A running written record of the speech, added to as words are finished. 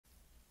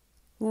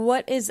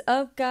What is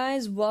up,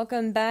 guys?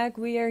 Welcome back.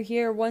 We are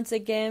here once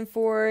again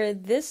for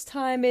this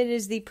time. It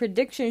is the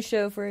prediction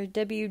show for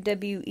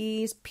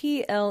WWE's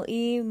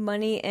PLE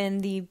Money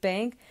in the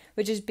Bank,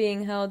 which is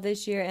being held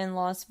this year in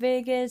Las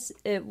Vegas.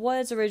 It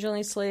was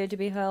originally slated to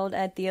be held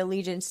at the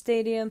Allegiant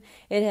Stadium.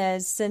 It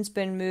has since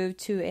been moved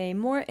to a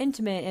more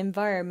intimate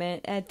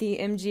environment at the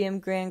MGM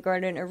Grand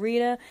Garden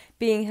Arena,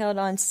 being held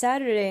on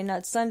Saturday,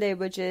 not Sunday,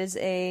 which is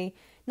a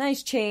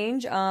nice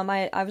change.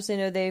 I obviously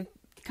know they've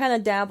kind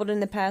of dabbled in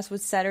the past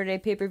with Saturday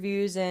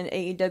pay-per-views, and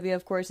AEW,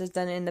 of course, has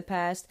done it in the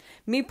past.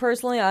 Me,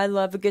 personally, I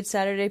love a good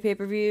Saturday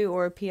pay-per-view,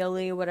 or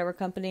PLE, whatever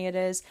company it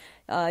is.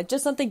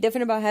 Just something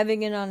different about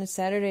having it on a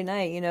Saturday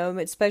night,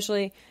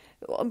 especially,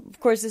 of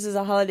course, this is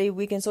a holiday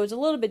weekend, so it's a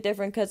little bit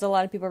different because a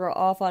lot of people are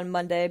off on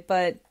Monday,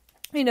 but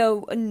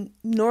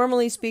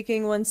normally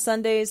speaking, when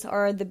Sundays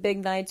are the big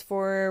nights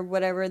for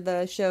whatever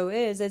the show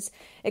is,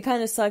 it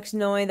kind of sucks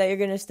knowing that you're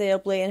going to stay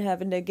up late and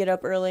having to get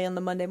up early on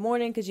the Monday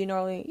morning because you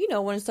normally,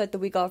 want to start the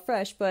week off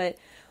fresh. But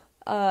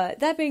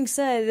that being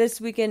said,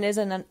 this weekend is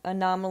an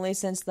anomaly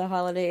since the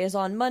holiday is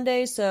on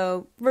Monday.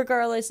 So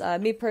regardless,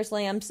 me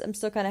personally, I'm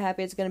still kind of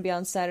happy it's going to be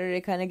on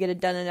Saturday, kind of get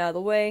it done and out of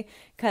the way,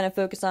 kind of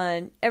focus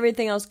on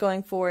everything else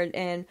going forward.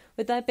 And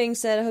with that being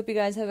said, I hope you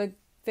guys have a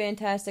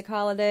fantastic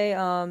holiday,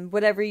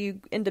 whatever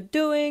you end up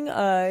doing,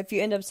 if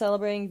you end up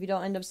celebrating, if you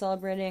don't end up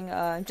celebrating,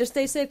 just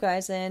stay safe,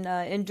 guys, and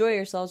enjoy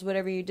yourselves,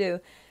 whatever you do.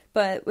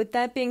 But with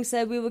that being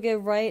said, we will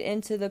get right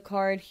into the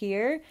card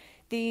here.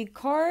 The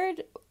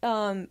card,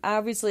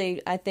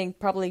 obviously, I think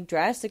probably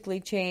drastically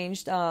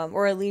changed,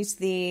 or at least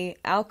the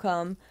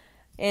outcome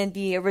and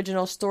the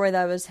original story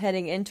that was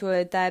heading into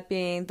it, that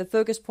being the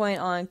focus point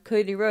on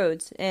Cody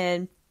Rhodes,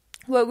 and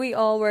what we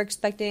all were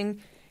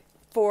expecting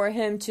for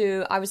him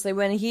to, obviously,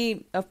 when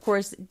he, of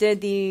course, did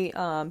the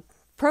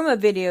promo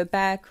video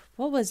back,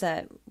 what was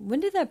that? When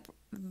did that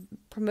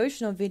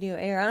promotional video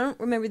air? I don't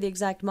remember the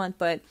exact month,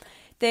 but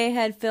they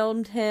had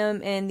filmed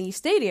him in the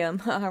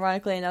stadium,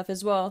 ironically enough,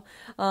 as well.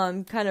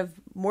 Kind of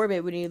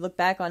morbid when you look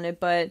back on it,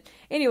 but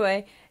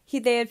anyway,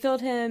 they had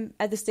filmed him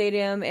at the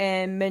stadium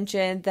and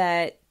mentioned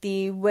that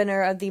the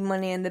winner of the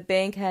Money in the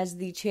Bank has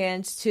the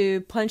chance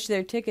to punch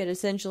their ticket,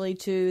 essentially,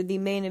 to the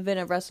main event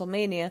of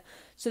WrestleMania.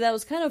 So that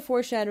was kind of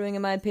foreshadowing,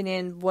 in my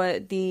opinion,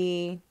 what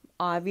the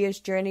obvious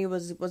journey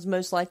was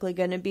most likely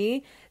going to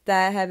be,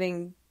 that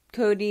having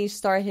Cody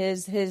start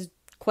his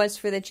quest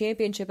for the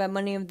championship at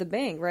Money in the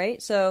Bank,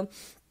 right? So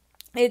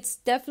it's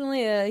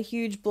definitely a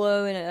huge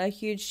blow and a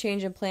huge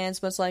change in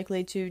plans, most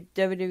likely, to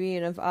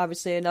WWE and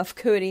obviously enough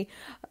Cody.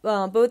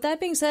 But with that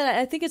being said,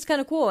 I think it's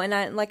kind of cool.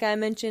 And like I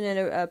mentioned in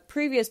a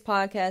previous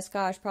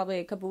podcast, probably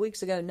a couple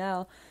weeks ago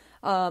now,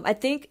 I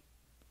think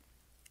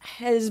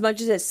as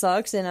much as it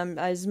sucks and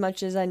as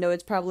much as I know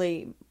it's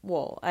probably,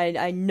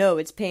 I know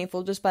it's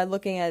painful just by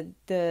looking at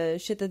the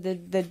shit that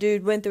the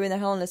dude went through in the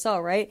Hell in a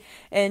Cell, right?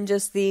 And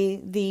just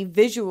the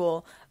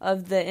visual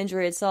of the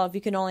injury itself,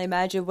 you can only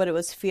imagine what it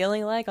was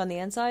feeling like on the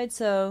inside.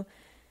 So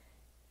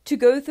to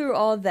go through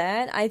all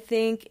that, I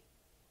think,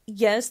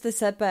 yes, the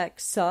setback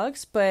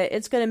sucks, but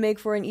it's going to make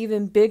for an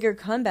even bigger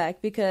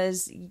comeback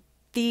because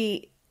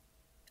we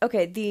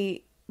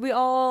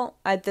all,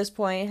 at this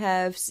point,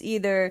 have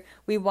either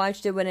we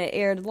watched it when it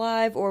aired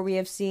live or we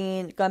have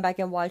gone back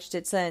and watched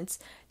it since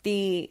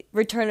the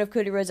return of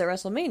Cody Rhodes at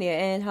WrestleMania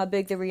and how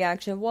big the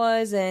reaction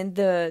was and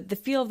the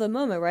feel of the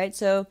moment, right?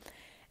 So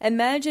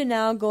imagine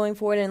now going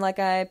forward, and like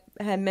I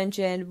had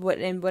mentioned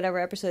in whatever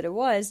episode it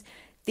was,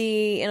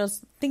 and I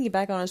was thinking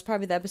back on it was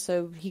probably the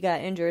episode he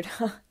got injured,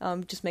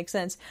 just makes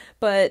sense.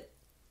 But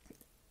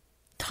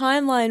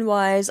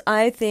timeline-wise,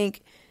 I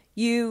think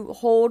you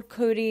hold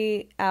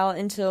Cody out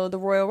until the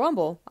Royal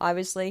Rumble,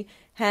 obviously,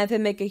 have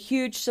him make a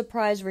huge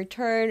surprise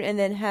return, and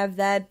then have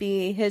that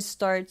be his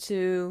start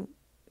to,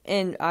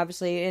 and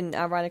obviously, and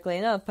ironically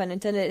enough, pun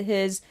intended,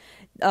 his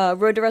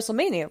road to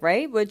WrestleMania,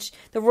 right? Which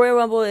the Royal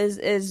Rumble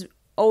is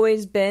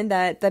always been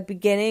that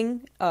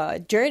beginning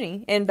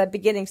journey, and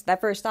that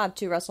first stop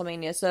to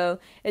WrestleMania. So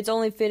it's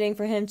only fitting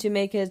for him to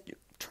make his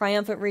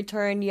triumphant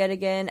return yet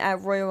again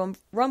at Royal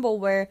Rumble,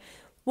 where,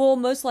 well,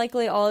 most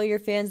likely all your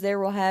fans there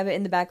will have it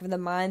in the back of their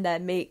mind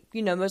that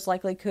most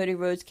likely Cody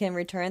Rhodes can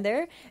return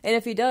there. And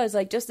if he does,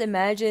 just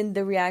imagine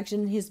the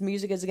reaction his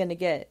music is going to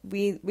get.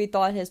 We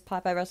thought his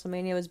pop at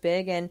WrestleMania was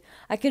big, and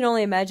I can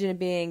only imagine it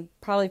being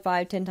probably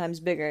 5-10 times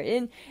bigger.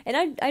 And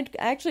I'd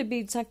actually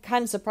be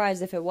kind of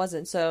surprised if it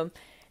wasn't. So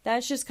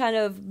that's just kind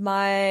of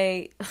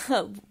my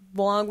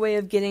long way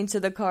of getting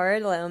to the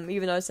card,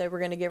 even though I said we're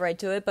going to get right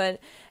to it. But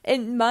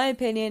in my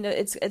opinion,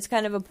 it's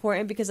kind of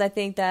important because I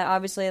think that,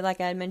 obviously,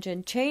 like I had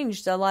mentioned,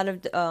 changed a lot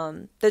of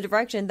the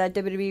direction that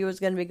WWE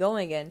was going to be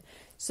going in.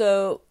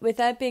 So with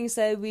that being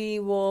said, we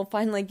will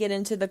finally get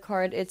into the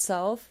card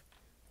itself.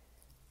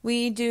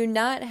 We do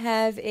not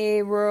have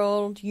a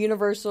World,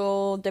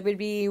 Universal,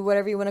 WWE,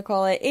 whatever you want to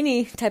call it,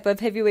 any type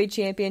of heavyweight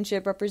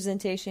championship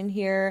representation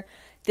here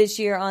this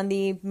year on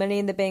the Money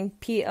in the Bank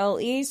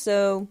PLE.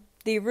 So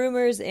the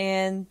rumors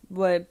and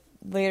what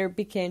later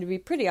became to be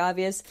pretty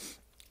obvious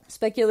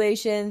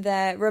speculation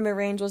that Roman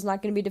Reigns was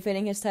not going to be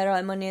defending his title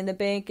at Money in the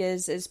Bank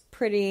is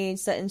pretty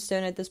set in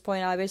stone at this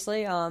point,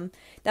 obviously.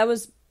 That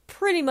was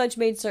pretty much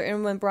made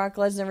certain when Brock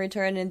Lesnar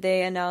returned and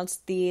they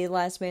announced the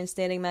Last Man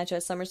Standing match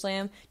at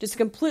SummerSlam, just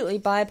completely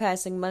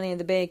bypassing Money in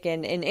the Bank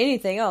and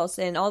anything else,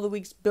 and all the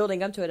weeks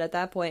building up to it at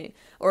that point,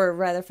 or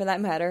rather, for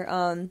that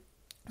matter.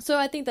 So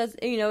I think that's,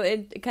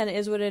 it kind of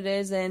is what it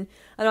is, and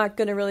I'm not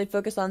going to really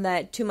focus on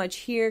that too much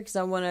here because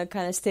I want to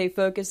kind of stay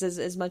focused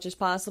as much as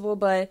possible,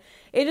 but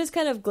it is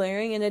kind of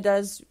glaring, and it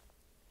does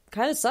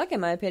kind of suck in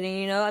my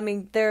opinion, I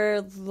mean,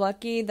 they're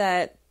lucky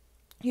that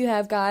you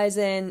have guys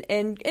and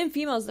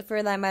females,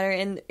 for that matter,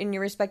 in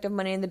your respective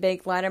Money in the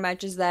Bank ladder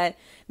matches that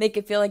make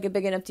it feel like a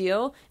big enough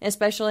deal,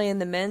 especially in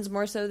the men's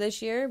more so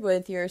this year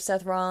with your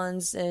Seth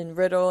Rollins and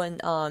Riddle and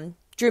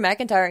Drew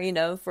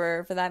McIntyre,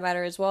 for that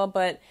matter as well,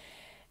 but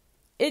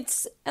I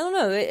don't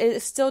know,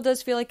 it still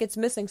does feel like it's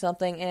missing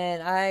something,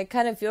 and I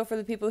kind of feel for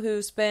the people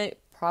who spent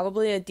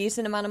probably a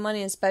decent amount of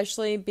money,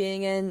 especially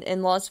being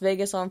in Las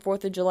Vegas on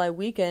 4th of July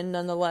weekend,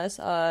 nonetheless,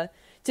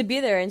 to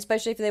be there, and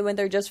especially if they went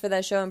there just for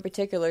that show in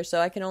particular,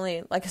 so I can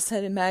only, like I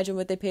said, imagine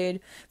what they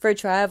paid for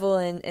travel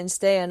and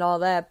stay and all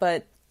that,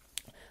 but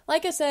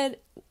like I said,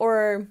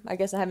 or I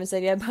guess I haven't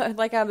said yet, but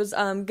like I was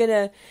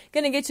gonna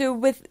get to,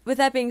 with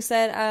that being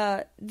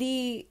said,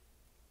 the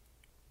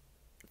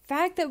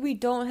fact that we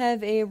don't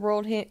have a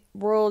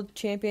world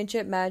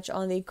championship match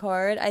on the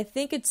card, I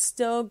think it's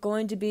still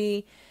going to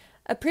be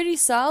a pretty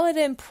solid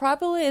and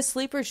probably a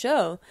sleeper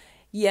show.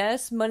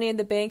 Yes, Money in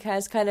the Bank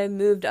has kind of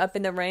moved up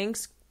in the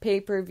ranks,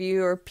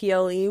 pay-per-view or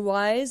PLE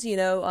wise,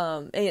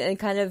 and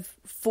kind of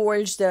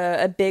forged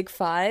a big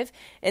five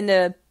in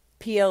the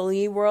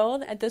PLE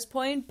world at this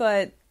point,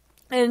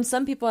 and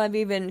some people have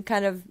even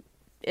kind of,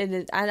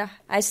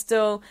 I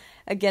still,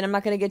 again, I'm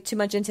not going to get too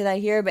much into that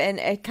here, but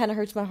it kind of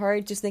hurts my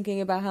heart just thinking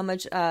about how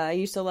much I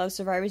used to love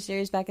Survivor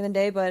Series back in the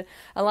day, but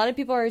a lot of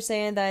people are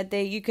saying that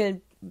you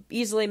could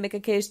easily make a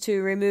case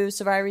to remove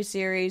Survivor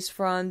Series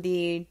from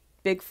the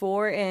Big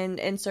Four and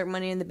insert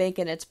Money in the Bank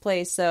in its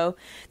place. So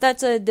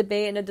that's a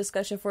debate and a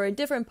discussion for a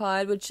different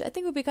pod, which I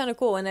think would be kind of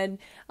cool. And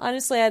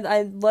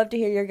I'd love to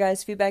hear your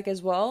guys' feedback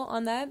as well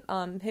on that.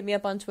 Hit me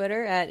up on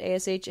Twitter at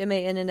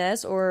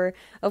ASHMANNS, or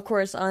of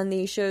course on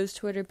the show's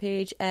Twitter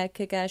page at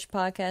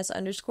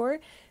kickashpodcast_.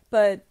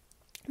 But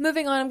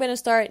moving on, I'm going to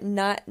start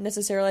not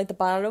necessarily at the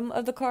bottom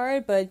of the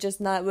card, but just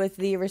not with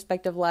the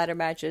respective ladder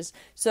matches.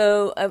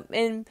 So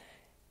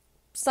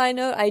side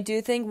note, I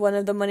do think one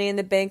of the Money in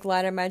the Bank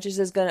ladder matches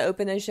is going to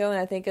open the show, and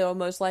I think it'll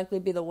most likely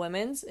be the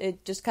women's.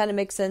 It just kind of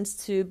makes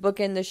sense to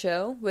bookend the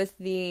show with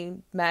the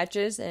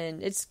matches,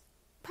 and it's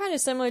kind of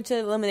similar to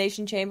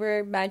Elimination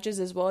Chamber matches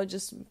as well. It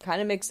just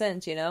kind of makes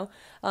sense,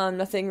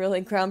 Nothing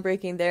really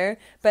groundbreaking there,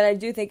 but I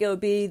do think it will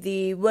be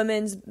the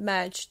women's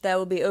match that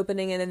will be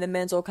opening, and then the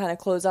men's will kind of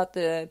close out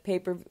the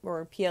paper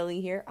or PLE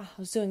here. Oh, I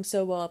was doing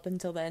so well up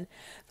until then,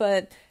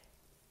 but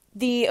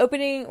the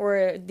opening,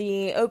 or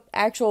the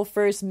actual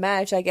first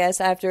match, I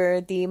guess, after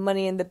the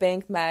Money in the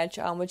Bank match,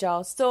 which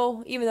I'll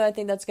still, even though I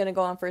think that's going to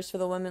go on first for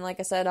the women, like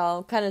I said,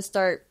 I'll kind of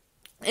start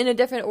in a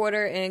different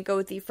order and go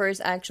with the first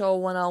actual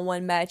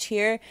one-on-one match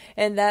here,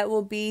 and that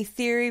will be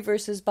Theory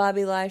versus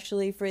Bobby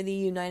Lashley for the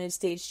United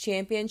States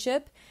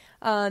Championship.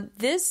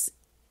 This,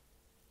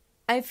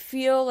 I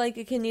feel like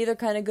it can either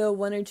kind of go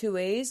one or two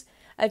ways.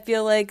 I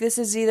feel like this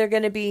is either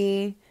going to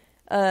be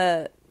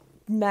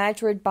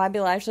match where Bobby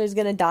Lashley is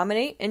going to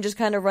dominate and just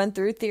kind of run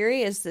through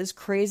Theory, as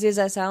crazy as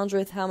that sounds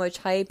with how much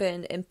hype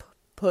and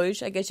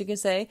push, I guess you could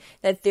say,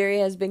 that Theory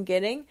has been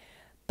getting.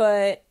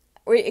 But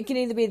or it can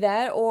either be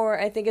that, or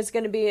I think it's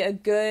going to be a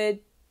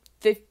good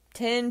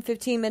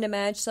 10-15 minute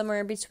match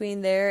somewhere in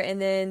between there, and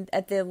then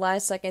at the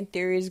last second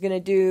Theory is going to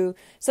do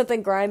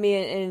something grimy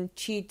and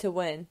cheat to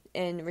win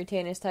and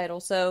retain his title.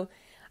 So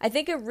I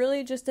think it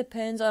really just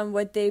depends on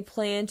what they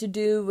plan to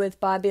do with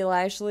Bobby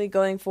Lashley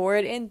going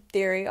forward, and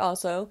Theory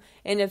also,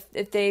 and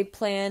if they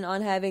plan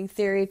on having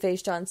Theory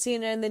face John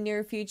Cena in the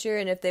near future,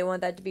 and if they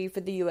want that to be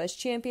for the U.S.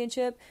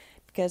 Championship,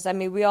 because, I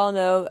mean, we all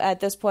know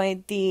at this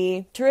point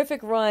the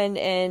terrific run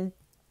and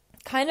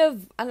kind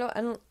of, I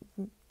don't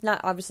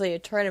not obviously a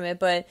tournament,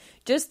 but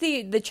just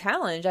the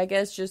challenge, I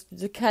guess, just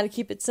to kind of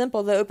keep it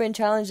simple, the open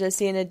challenge that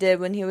Cena did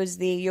when he was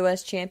the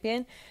U.S.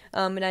 champion,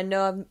 and I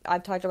know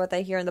I've talked about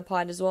that here in the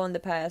pod as well in the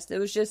past. It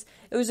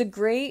was a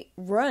great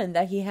run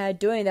that he had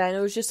doing that, and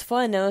it was just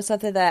fun. It was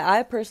something that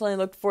I personally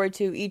looked forward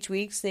to each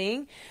week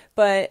seeing,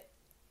 but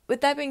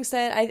with that being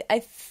said,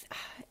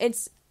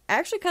 it's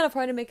actually kind of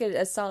hard to make it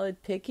a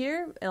solid pick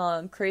here,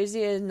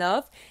 crazy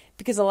enough,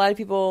 because a lot of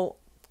people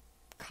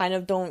kind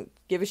of don't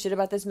give a shit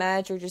about this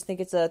match, or just think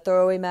it's a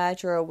throwaway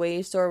match or a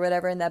waste or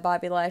whatever, and that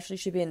Bobby Lashley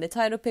should be in the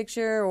title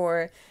picture,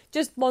 or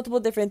just multiple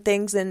different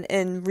things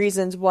and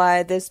reasons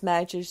why this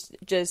match is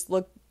just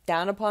looked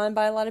down upon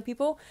by a lot of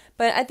people.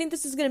 But I think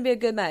this is going to be a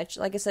good match,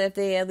 like I said, if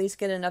they at least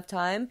get enough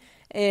time.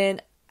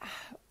 And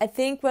I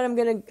think I'm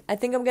going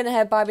to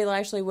have Bobby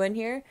Lashley win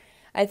here.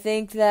 I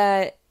think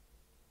that,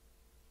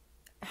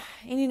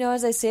 and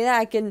as I say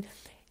that,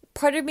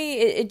 part of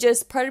me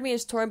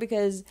is torn,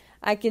 because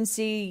I can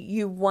see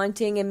you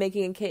wanting and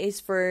making a case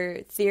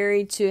for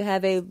Theory to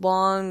have a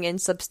long and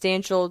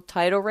substantial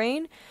title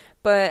reign.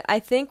 But I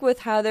think with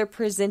how they're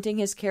presenting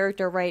his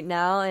character right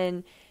now,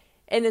 and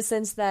in the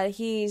sense that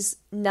he's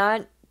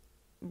not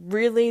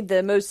really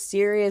the most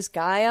serious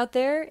guy out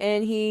there,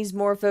 and he's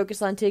more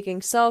focused on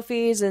taking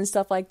selfies and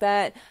stuff like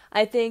that,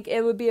 I think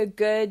it would be a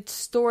good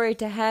story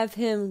to have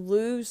him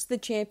lose the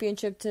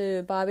championship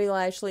to Bobby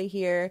Lashley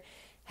here,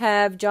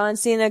 have John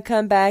Cena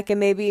come back in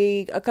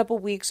maybe a couple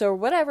weeks or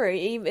whatever,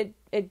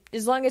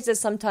 as long as it's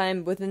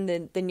sometime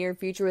within the near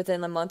future,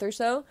 within a month or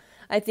so.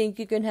 I think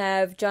you can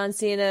have John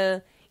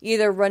Cena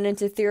either run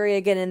into Theory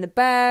again in the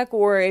back,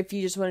 or if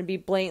you just want to be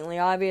blatantly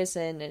obvious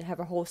and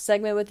have a whole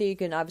segment with it, you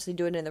can obviously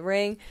do it in the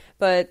ring.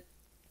 But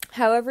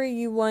however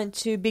you want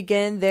to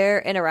begin their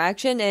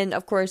interaction, and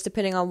of course,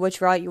 depending on which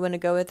route you want to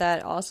go with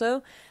that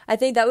also, I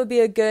think that would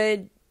be a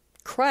good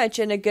crutch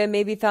and a good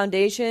maybe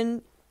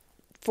foundation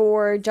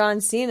for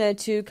John Cena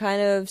to kind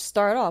of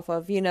start off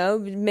of,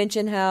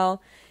 mention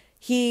how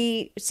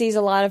he sees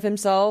a lot of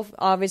himself,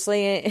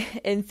 obviously,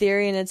 in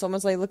Theory, and it's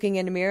almost like looking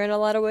in a mirror in a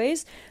lot of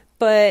ways,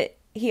 but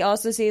he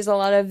also sees a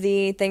lot of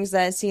the things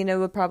that Cena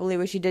would probably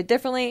wish he did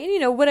differently,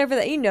 and, whatever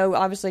that,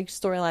 obviously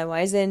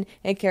storyline-wise and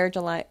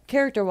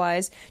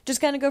character-wise,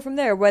 just kind of go from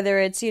there, whether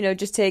it's,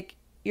 just take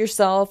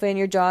yourself and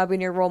your job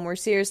and your role more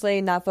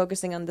seriously, not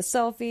focusing on the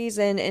selfies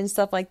and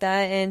stuff like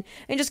that, and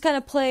just kind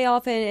of play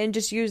off and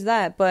just use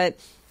that. But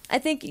I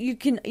think you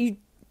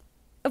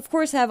of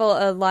course have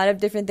a lot of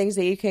different things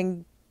that you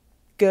can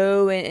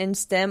go and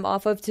stem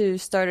off of to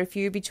start a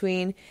feud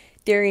between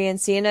Theory and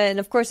Cena, and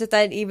of course if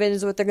that even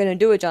is what they're going to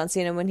do with John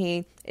Cena when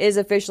he is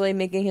officially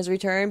making his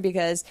return,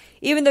 because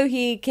even though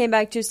he came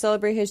back to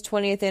celebrate his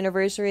 20th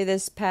anniversary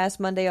this past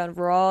Monday on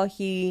Raw,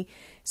 he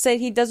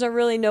said he doesn't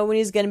really know when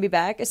he's going to be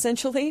back,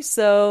 essentially,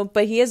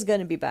 but he is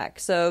going to be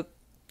back, so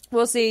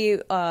we'll see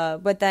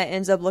what that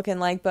ends up looking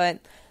like.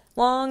 But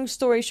long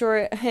story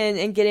short,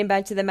 and getting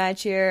back to the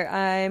match here,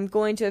 I'm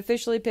going to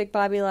officially pick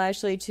Bobby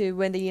Lashley to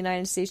win the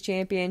United States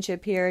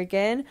Championship here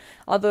again.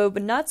 Although it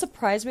would not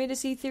surprise me to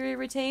see Theory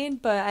retain,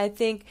 but I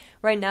think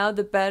right now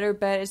the better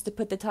bet is to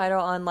put the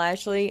title on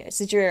Lashley,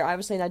 since you're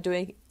obviously not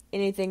doing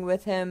anything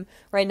with him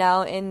right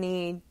now in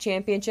the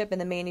championship and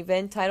the main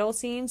event title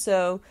scene.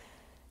 So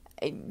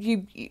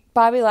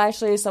Bobby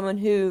Lashley is someone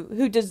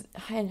who does,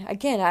 and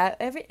again,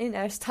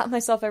 I stop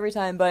myself every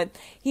time, but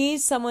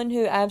he's someone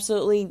who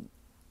absolutely,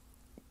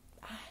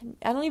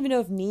 I don't even know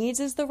if needs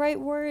is the right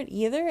word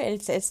either.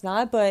 It's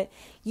not, but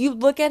you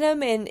look at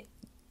him, and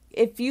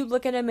if you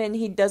look at him and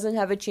he doesn't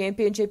have a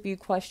championship, you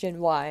question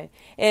why.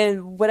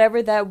 And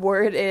whatever that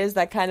word is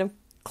that kind of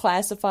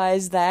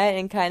classifies that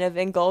and kind of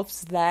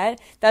engulfs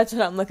that, that's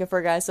what I'm looking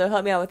for, guys. So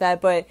help me out with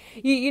that. But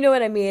you know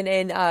what I mean,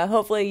 and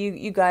hopefully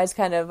you guys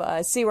kind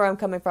of see where I'm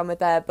coming from with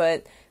that.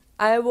 But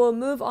I will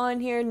move on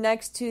here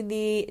next to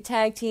the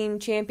Tag Team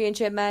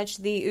Championship match.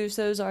 The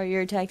Usos are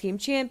your Tag Team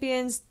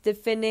Champions,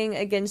 defending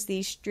against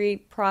the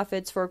Street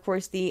Profits for, of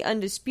course, the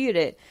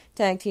undisputed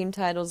Tag Team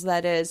titles,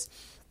 that is.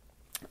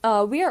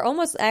 We are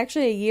almost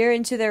actually a year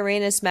into their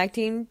reign as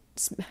SmackDown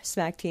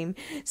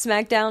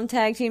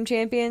Tag Team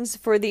Champions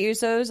for the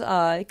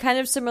Usos. Kind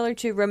of similar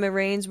to Roman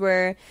Reigns,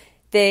 where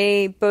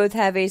they both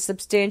have a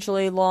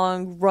substantially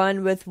long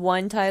run with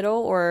one title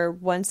or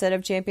one set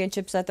of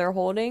championships that they're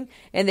holding,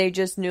 and they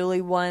just newly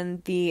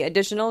won the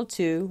additional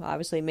to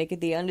obviously make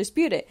it the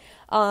undisputed.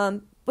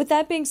 With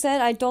that being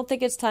said, I don't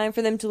think it's time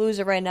for them to lose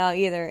it right now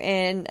either.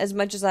 And as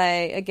much as I,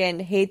 again,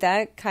 hate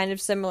that, kind of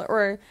similar,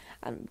 or,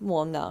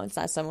 well, no, it's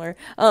not similar,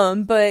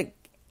 but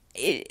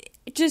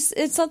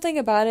it's something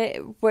about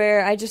it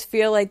where I just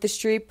feel like the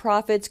Street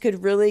Profits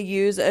could really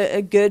use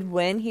a good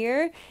win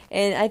here,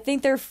 and I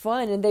think they're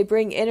fun and they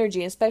bring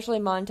energy, especially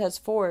Montez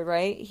Ford,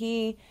 right?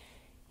 He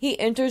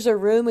enters a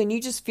room and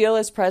you just feel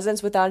his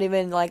presence without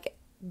even like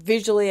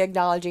visually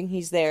acknowledging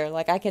he's there,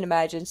 like I can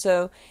imagine.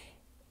 So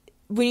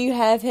when you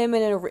have him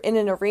in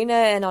an arena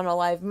and on a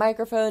live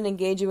microphone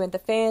engaging with the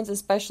fans,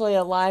 especially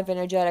a live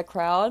energetic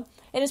crowd,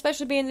 and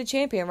especially being the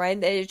champion, right?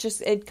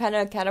 It kind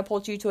of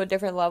catapults you to a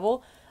different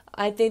level.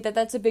 I think that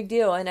that's a big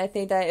deal, and I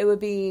think that it would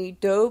be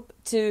dope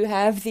to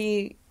have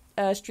the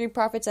Street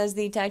Profits as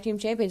the Tag Team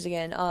Champions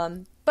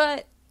again.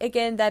 But,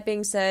 again, that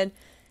being said,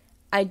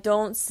 I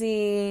don't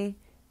see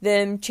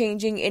them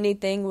changing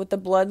anything with the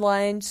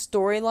Bloodline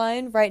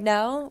storyline right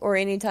now, or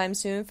anytime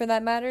soon for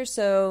that matter.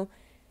 So,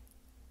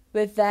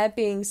 with that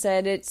being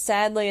said,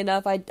 sadly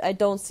enough, I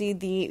don't see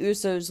the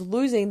Usos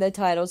losing the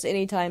titles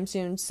anytime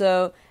soon.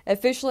 So,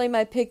 officially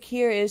my pick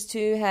here is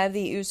to have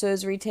the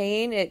Usos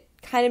retain. It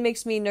kind of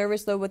makes me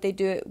nervous, though, what they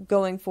do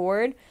going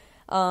forward.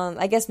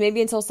 I guess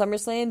maybe until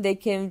SummerSlam they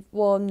can,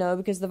 well, no,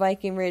 because the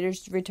Viking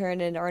Raiders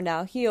returned and are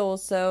now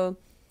heels, so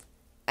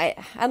I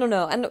don't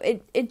know.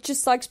 It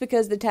just sucks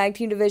because the tag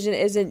team division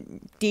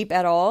isn't deep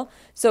at all,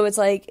 so it's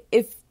like,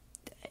 if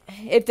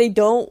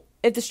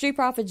the Street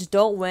Profits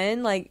don't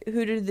win, like,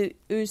 who do the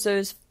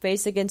Usos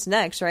face against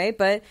next, right?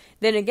 But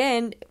then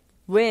again,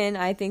 when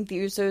I think the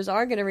Usos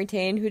are going to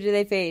retain, who do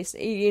they face?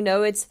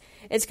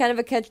 It's kind of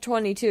a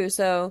catch-22,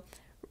 so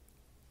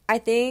I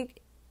think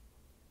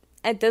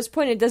at this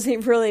point, it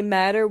doesn't really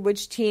matter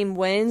which team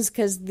wins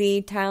because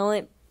the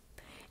talent,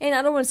 and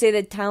I don't want to say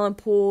the talent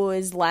pool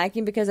is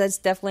lacking because that's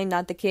definitely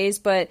not the case,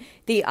 but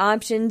the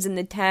options in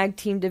the tag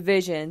team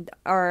division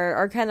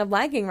are kind of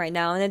lacking right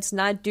now, and it's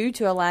not due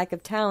to a lack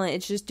of talent,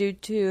 it's just due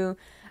to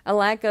a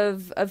lack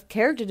of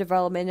character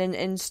development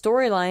and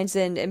storylines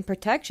and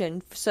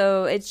protection.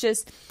 So it's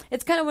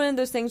kind of one of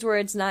those things where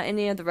it's not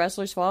any of the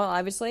wrestlers' fault,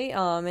 obviously,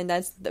 and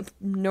that's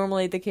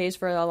normally the case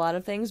for a lot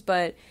of things,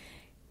 but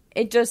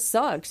it just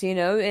sucks,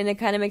 and it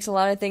kind of makes a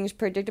lot of things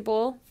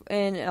predictable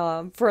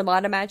and for a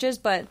lot of matches.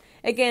 But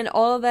again,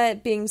 all of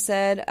that being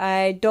said,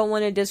 I don't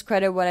want to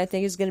discredit what I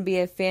think is going to be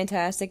a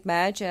fantastic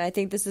match. And I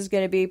think this is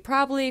going to be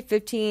probably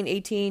 15,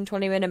 18,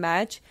 20-minute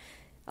match.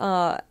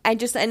 I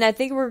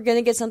think we're going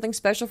to get something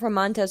special from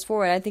Montez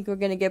Ford. I think we're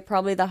going to get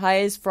probably the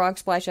highest frog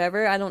splash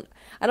ever. I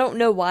don't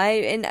know why,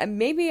 and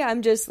maybe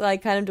I'm just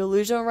like kind of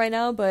delusional right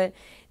now, but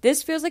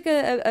this feels like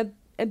a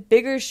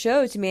bigger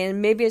show to me,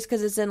 and maybe it's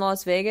because it's in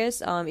Las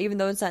Vegas, even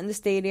though it's not in the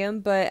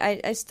stadium, but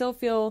I still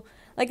feel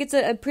like it's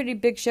a pretty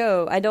big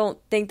show. I don't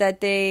think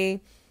that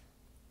they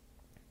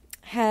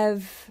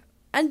have,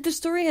 and the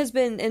story has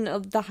been,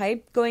 and the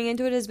hype going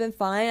into it has been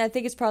fine. I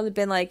think it's probably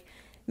been like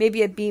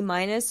maybe a B-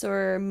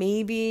 or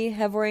maybe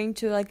hovering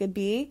to like a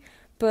B,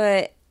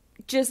 but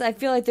I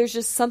feel like there's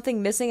just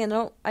something missing,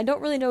 and I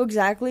don't really know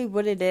exactly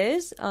what it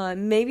is.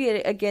 Maybe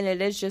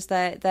it is just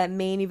that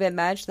main event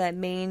match, that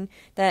main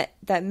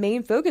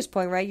focus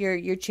point, right?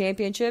 Your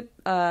championship.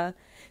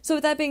 So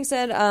with that being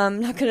said, I'm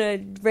not gonna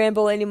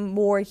ramble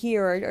anymore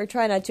here, or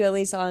try not to, at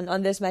least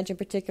on this match in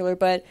particular.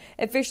 But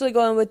officially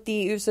going with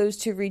the Usos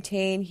to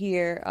retain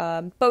here.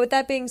 But with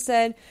that being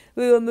said,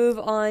 we will move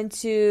on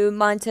to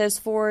Montez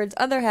Ford's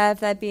other half,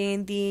 that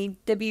being the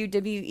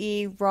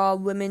WWE Raw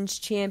Women's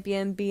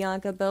Champion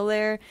Bianca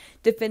Belair,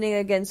 defending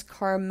against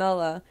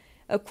Carmella.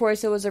 Of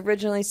course, it was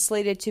originally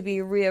slated to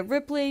be Rhea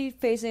Ripley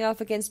facing off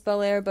against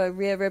Belair, but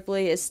Rhea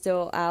Ripley is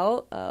still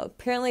out.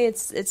 Apparently,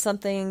 it's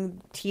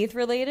something teeth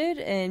related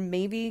and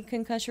maybe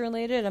concussion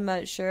related. I'm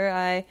not sure.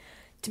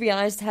 To be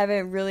honest,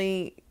 haven't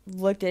really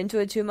looked into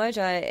it too much.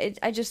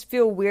 I just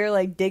feel weird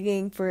like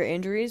digging for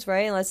injuries,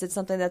 right? Unless it's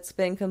something that's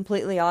been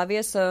completely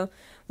obvious. So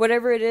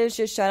whatever it is,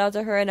 just shout out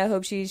to her, and I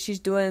hope she's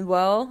doing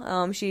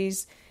well.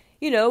 She's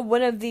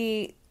one of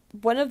the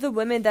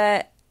women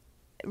that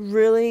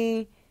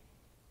really,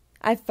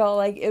 I felt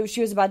like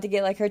she was about to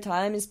get like her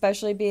time,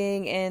 especially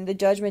being in the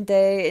Judgment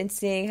Day and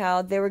seeing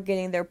how they were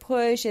getting their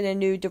push in a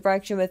new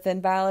direction with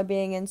Finn Balor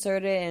being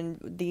inserted and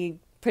the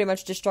pretty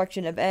much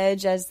destruction of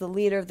Edge as the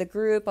leader of the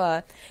group.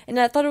 And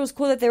I thought it was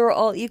cool that they were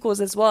all equals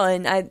as well.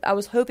 And I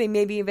was hoping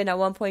maybe even at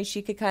one point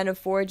she could kind of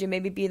forge and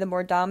maybe be the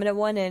more dominant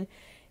one. And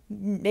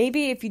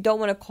maybe if you don't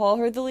want to call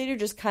her the leader,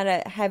 just kind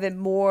of have it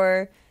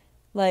more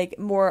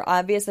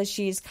obvious that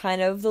she's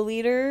kind of the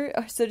leader,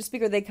 so to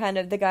speak, or the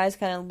guys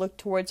kind of look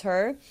towards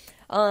her.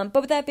 But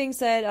with that being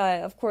said, I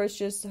of course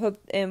just hope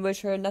and wish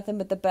her nothing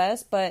but the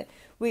best. But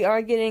we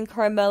are getting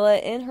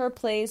Carmella in her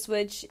place,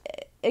 which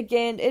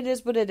again, it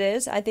is what it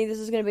is. I think this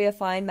is going to be a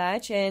fine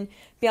match, and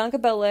Bianca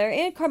Belair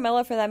and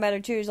Carmella for that matter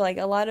too is like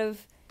a lot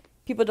of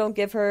people don't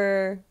give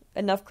her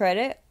enough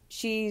credit.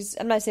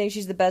 I'm not saying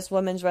she's the best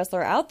women's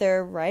wrestler out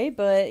there, right?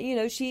 But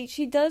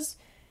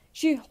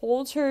she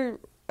holds her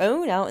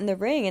own out in the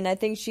ring, and I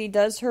think she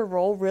does her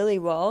role really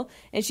well,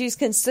 and she's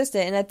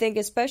consistent. And I think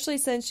especially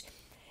since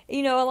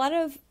a lot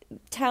of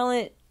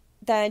talent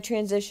that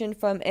transitioned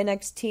from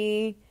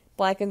NXT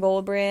Black and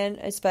Gold brand,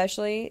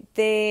 especially,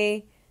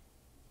 they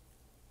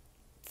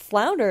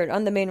floundered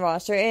on the main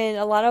roster, and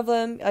a lot of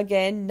them,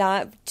 again,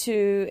 not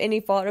to any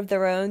fault of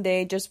their own,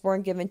 they just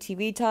weren't given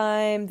TV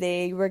time,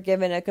 they were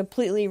given a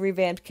completely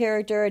revamped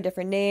character, a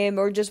different name,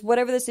 or just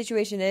whatever the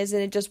situation is,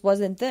 and it just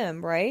wasn't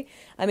them, right?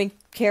 I mean,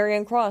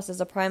 Karrion Kross is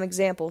a prime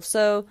example.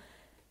 So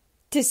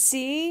to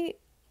see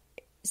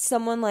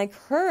someone like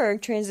her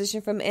transition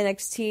from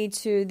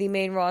NXT to the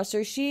main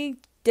roster, she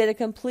did a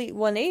complete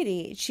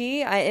 180.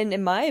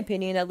 In my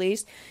opinion at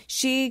least,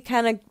 she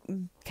kind of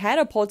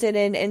catapulted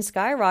and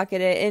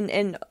skyrocketed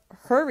in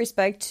her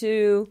respect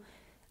to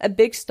a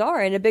big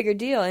star and a bigger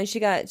deal, and she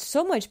got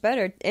so much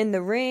better in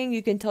the ring.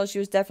 You can tell she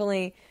was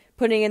definitely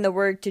putting in the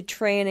work to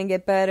train and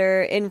get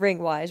better in ring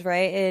wise,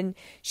 right? And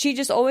she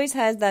just always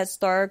has that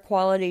star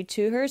quality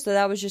to her, so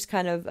that was just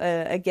kind of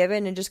a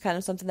given and just kind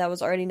of something that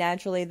was already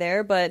naturally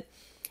there. But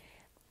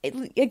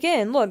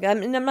again, look,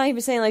 I'm not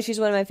even saying like she's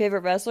one of my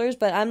favorite wrestlers,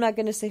 but I'm not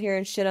going to sit here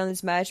and shit on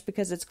this match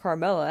because it's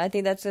Carmella. I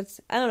think that's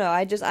I don't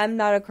know. I'm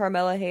not a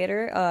Carmella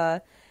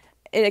hater.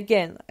 And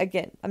again,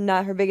 I'm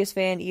not her biggest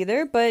fan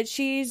either, but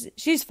she's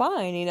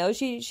fine.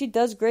 She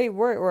does great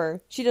work, or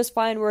she does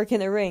fine work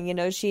in the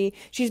ring.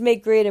 She's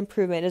made great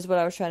improvement is what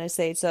I was trying to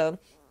say. So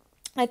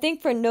I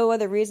think for no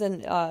other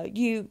reason,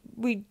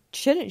 we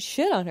shouldn't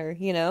shit on her.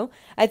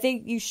 I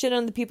think you shit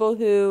on the people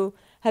who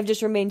have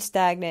just remained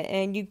stagnant,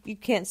 and you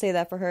can't say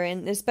that for her.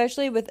 And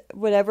especially with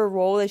whatever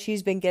role that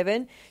she's been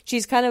given,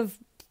 she's kind of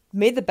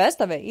made the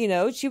best of it. You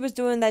know, she was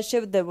doing that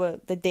shit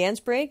with the dance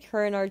break,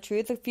 her and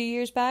R-Truth a few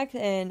years back,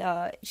 and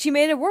she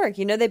made it work.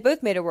 You know, they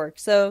both made it work.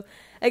 So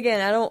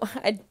again,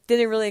 I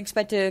didn't really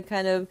expect to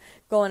kind of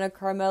go on a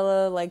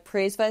Carmella like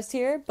praise fest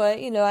here,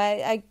 but you know,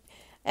 I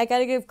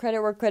gotta give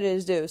credit where credit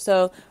is due.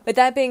 So, with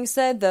that being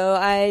said, though,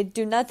 I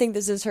do not think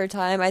this is her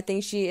time. I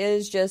think she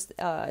is just,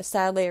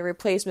 sadly, a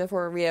replacement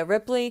for Rhea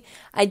Ripley.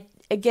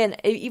 Again,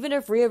 even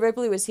if Rhea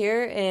Ripley was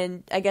here,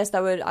 and I guess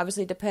that would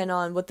obviously depend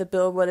on what the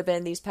build would have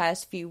been these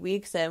past few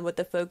weeks and what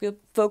the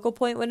focal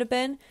point would have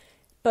been.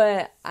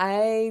 But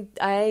I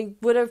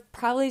would have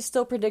probably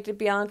still predicted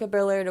Bianca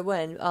Belair to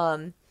win.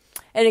 And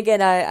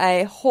again,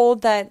 I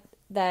hold that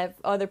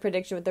other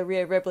prediction with the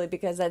Rhea Ripley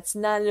because that's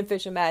not an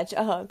official match.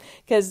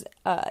 Because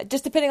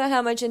just depending on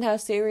how much and how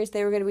serious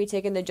they were going to be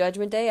taking the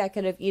Judgment Day, I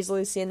could have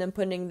easily seen them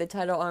putting the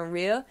title on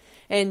Rhea,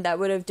 and that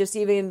would have just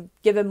even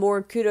given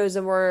more kudos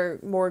and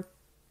more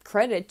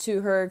credit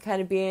to her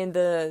kind of being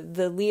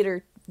the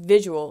leader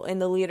visual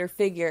and the leader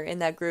figure in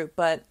that group.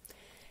 But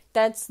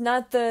that's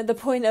not the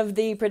point of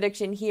the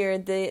prediction here.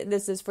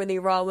 This is for the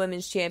Raw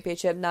Women's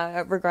Championship,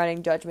 not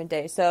regarding Judgment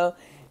Day. So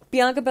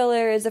Bianca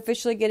Belair is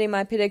officially getting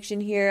my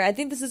prediction here. I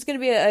think this is going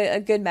to be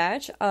a good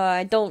match.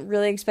 I don't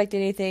really expect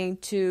anything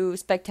too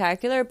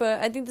spectacular,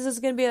 but I think this is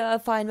going to be a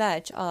fine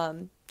match.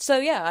 So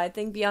yeah, I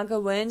think Bianca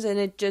wins, and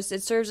it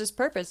serves its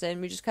purpose,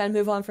 and we just kind of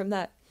move on from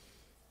that.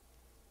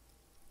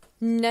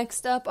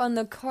 Next up on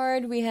the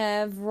card, we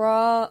have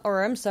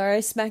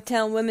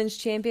SmackDown Women's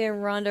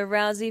Champion Ronda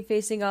Rousey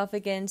facing off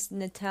against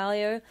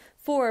Natalya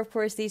for, of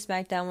course, the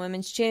SmackDown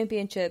Women's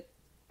Championship.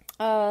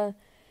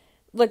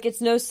 Look, it's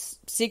no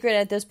secret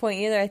at this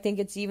point either. I think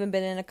it's even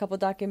been in a couple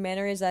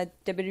documentaries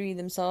that WWE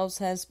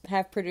themselves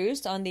have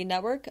produced on the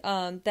network,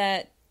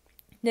 that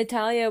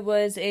Natalya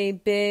was a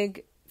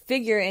big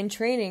figure in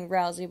training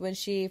Rousey when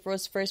she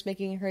was first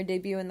making her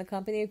debut in the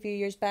company a few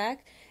years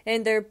back,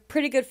 and they're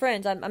pretty good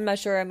friends. I'm not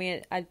sure. I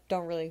mean, I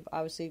don't really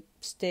obviously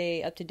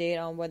stay up to date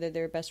on whether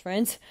they're best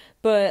friends,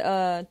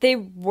 but they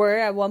were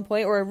at one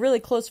point, or really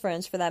close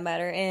friends for that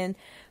matter. And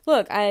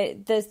look,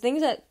 the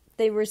things that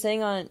they were saying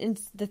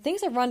the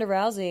things that Ronda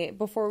Rousey,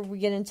 before we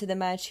get into the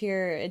match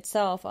here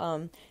itself,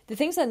 the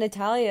things that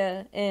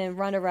Natalya and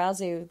Ronda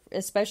Rousey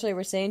especially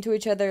were saying to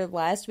each other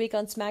last week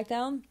on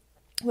SmackDown,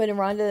 when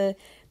Ronda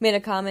made a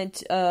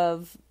comment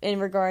in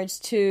regards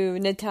to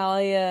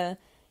Natalya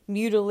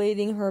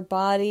mutilating her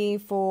body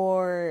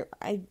for,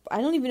 I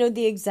don't even know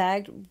the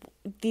exact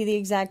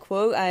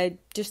quote. I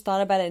just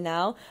thought about it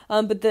now.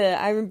 But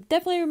I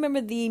definitely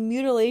remember the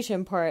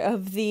mutilation part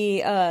of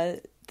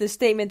the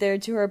statement there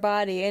to her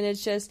body, and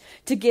it's just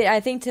to get,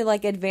 I think, to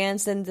like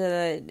advance in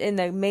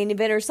the main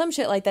event or some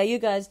shit like that. You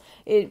guys,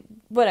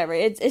 whatever.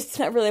 It's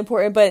not really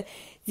important, but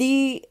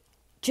the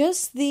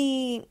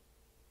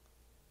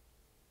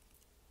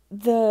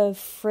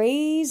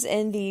phrase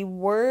and the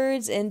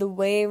words and the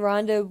way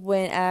Ronda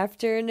went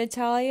after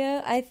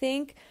Natalya, I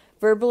think,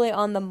 verbally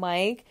on the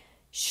mic,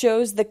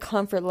 shows the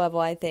comfort level,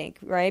 I think,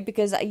 right?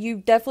 Because you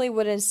definitely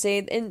wouldn't say,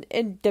 in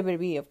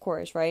WWE, of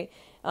course, right?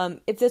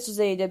 If this was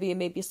AEW, it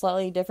may be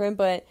slightly different,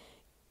 but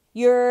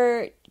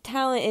your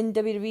talent in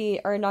WWE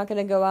are not going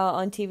to go out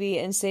on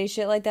TV and say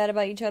shit like that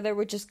about each other,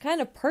 which is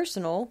kind of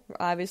personal,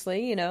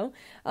 obviously, you know,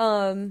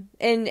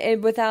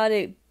 and without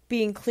it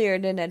being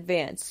cleared in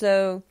advance.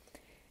 So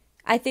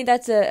I think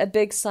that's a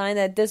big sign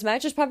that this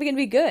match is probably going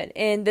to be good,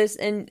 and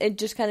it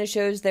just kind of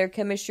shows their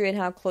chemistry and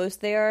how close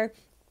they are.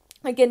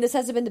 Again, this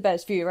hasn't been the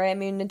best view, right? I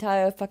mean,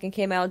 Natalya fucking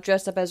came out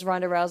dressed up as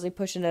Ronda Rousey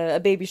pushing a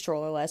baby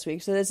stroller last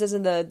week, so this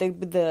isn't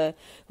the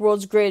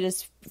world's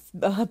greatest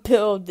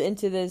build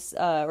into this,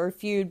 or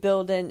feud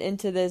build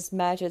into this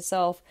match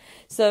itself.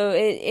 So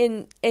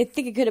I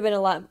think it could have been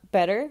a lot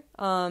better,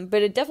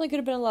 but it definitely could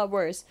have been a lot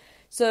worse.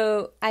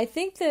 So I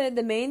think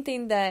the main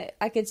thing that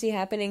I could see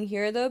happening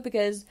here, though,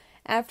 because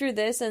after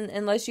this, and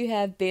unless you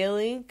have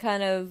Bayley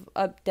kind of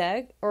on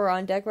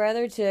deck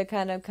rather, to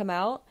kind of come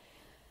out,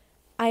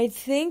 I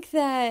think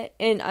that,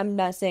 and I'm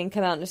not saying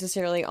come out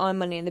necessarily on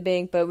Money in the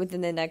Bank, but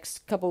within the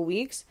next couple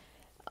weeks,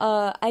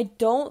 I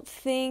don't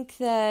think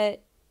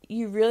that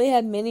you really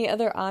have many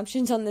other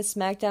options on the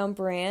SmackDown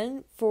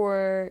brand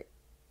for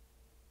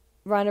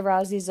Ronda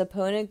Rousey's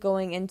opponent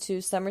going into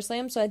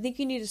SummerSlam, so I think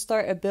you need to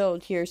start a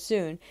build here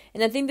soon,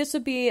 and I think this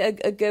would be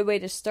a good way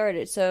to start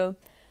it. So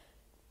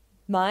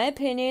my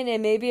opinion,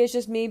 and maybe it's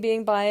just me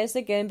being biased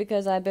again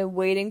because I've been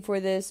waiting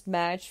for this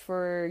match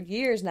for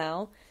years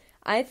now,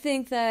 I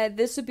think that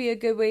this would be a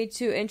good way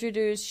to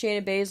introduce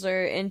Shayna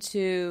Baszler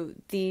into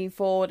the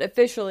fold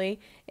officially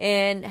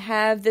and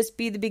have this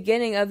be the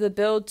beginning of the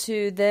build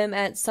to them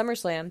at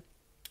SummerSlam.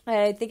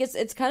 I think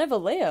it's kind of a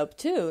layup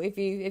too, if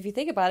you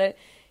think about it.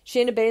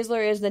 Shayna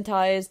Baszler is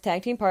Natalya's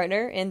tag team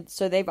partner, and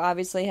so they've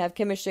obviously have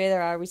chemistry.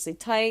 They're obviously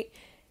tight.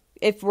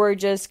 If we're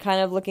just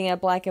kind of looking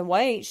at black and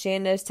white,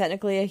 Shayna is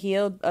technically a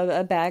heel,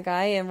 a bad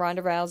guy, and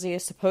Ronda Rousey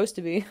is supposed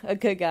to be a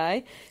good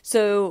guy.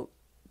 So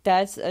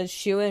that's a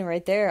shoo-in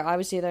right there.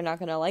 Obviously, they're not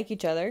going to like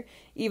each other,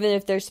 even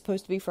if they're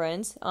supposed to be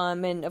friends.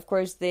 And of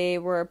course, they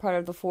were a part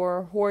of the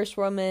four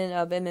horsewomen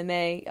of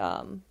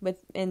MMA,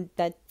 and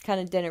that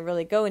kind of didn't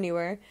really go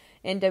anywhere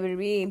in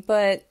WWE.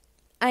 But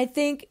I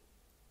think,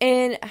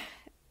 and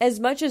as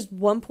much as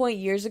 1 point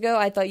years ago,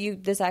 I thought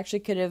this actually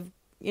could have,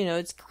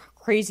 it's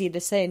crazy to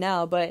say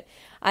now, but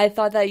I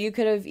thought that you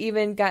could have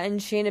even gotten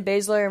Shayna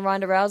Baszler and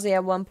Ronda Rousey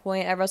at 1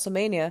 point at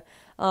WrestleMania.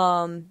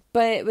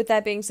 But with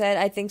that being said,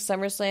 I think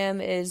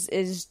SummerSlam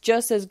is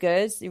just as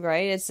good,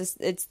 right?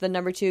 It's the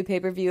number 2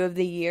 pay-per-view of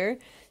the year.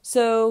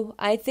 So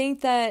I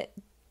think that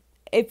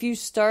if you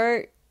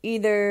start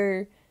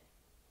either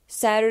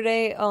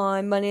Saturday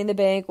on Money in the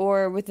Bank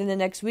or within the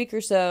next week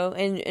or so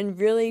and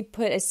really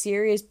put a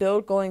serious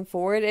build going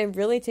forward and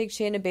really take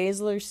Shayna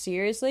Baszler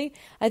seriously,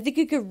 I think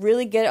you could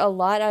really get a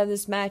lot out of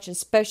this match,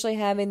 especially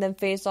having them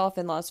face off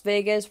in Las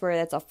Vegas, where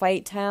that's a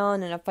fight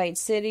town and a fight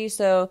city.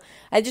 So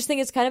I just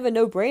think it's kind of a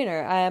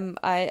no-brainer.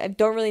 I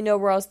don't really know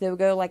where else they would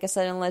go, like I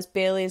said, unless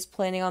Bayley is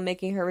planning on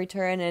making her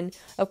return, and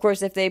of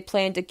course if they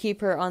plan to keep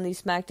her on the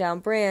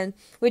SmackDown brand,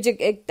 which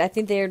I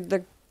think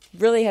they're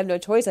really have no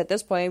choice at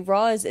this point.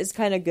 Raw is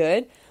kind of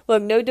good.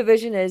 Look, no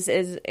division is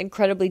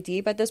incredibly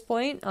deep at this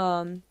point.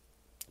 But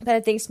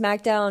I think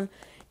SmackDown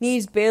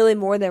needs Bayley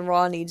more than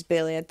Raw needs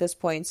Bayley at this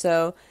point.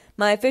 So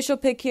my official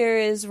pick here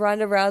is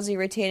Ronda Rousey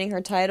retaining her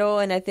title,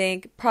 and I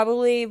think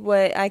probably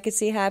what I could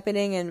see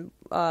happening and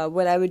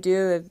what I would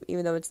do,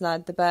 even though it's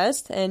not the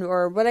best,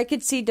 or what I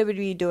could see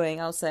WWE doing,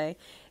 I'll say,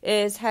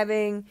 is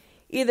having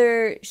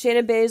either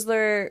Shayna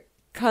Baszler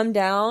come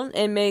down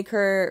and make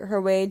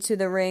her way to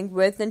the ring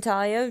with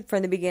Natalya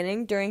from the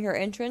beginning during her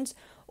entrance,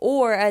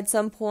 or at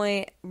some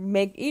point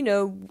make,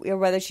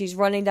 whether she's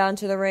running down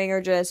to the ring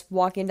or just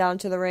walking down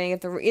to the ring,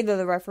 if either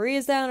the referee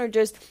is down or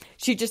just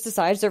she just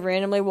decides to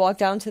randomly walk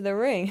down to the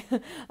ring.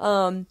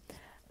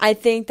 I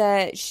think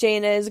that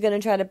Shayna is going to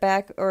try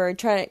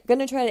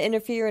to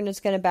interfere, and it's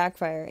going to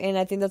backfire. And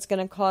I think that's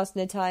going to cost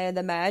Natalya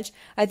the match.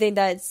 I think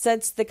that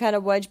sets the kind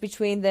of wedge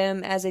between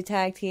them as a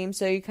tag team,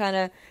 so you kind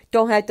of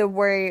don't have to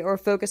worry or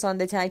focus on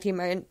the tag team.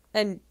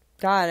 And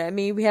God, I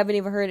mean, we haven't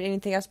even heard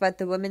anything else about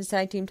the women's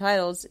tag team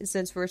titles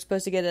since we're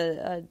supposed to get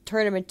a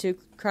tournament to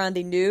crown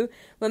the new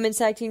women's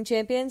tag team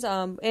champions.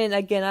 And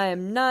again, I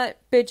am not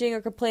bitching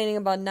or complaining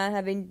about not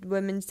having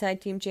women's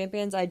tag team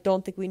champions. I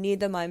don't think we need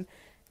them. I'm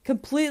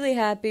completely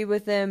happy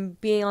with them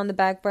being on the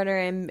back burner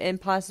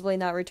and possibly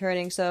not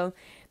returning. So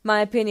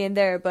my opinion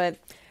there. But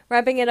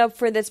wrapping it up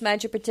for this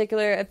match in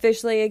particular,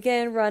 officially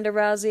again, Ronda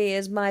Rousey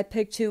is my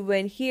pick to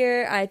win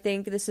here. I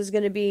think this is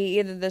going to be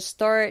either the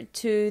start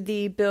to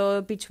the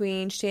build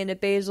between Shayna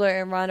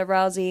Baszler and Ronda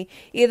Rousey,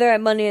 either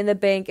at Money in the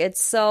Bank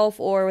itself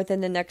or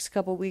within the next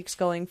couple weeks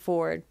going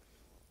forward.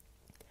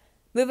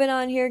 Moving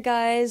on here,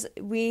 guys,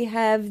 we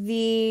have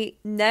the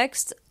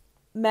next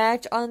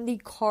match on the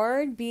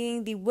card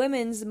being the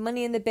women's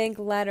Money in the Bank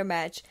ladder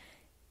match.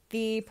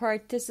 The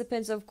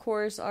participants, of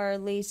course, are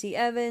Lacey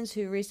Evans,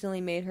 who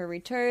recently made her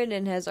return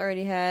and has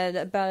already had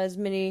about as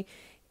many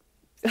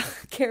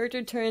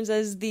character turns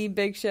as the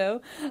Big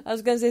Show. I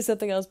was going to say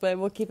something else, but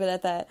we'll keep it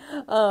at that.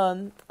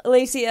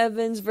 Lacey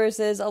Evans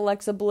versus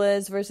Alexa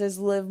Bliss versus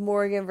Liv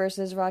Morgan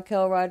versus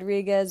Raquel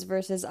Rodriguez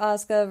versus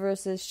Asuka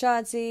versus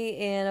Shotzi,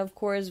 and, of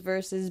course,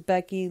 versus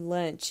Becky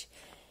Lynch.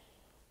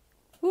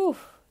 Whew.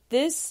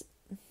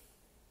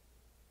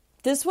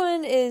 This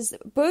one is,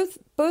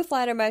 both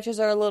ladder matches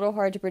are a little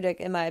hard to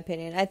predict, in my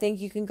opinion. I think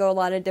you can go a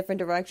lot of different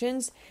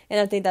directions, and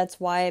I think that's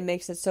why it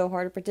makes it so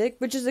hard to predict,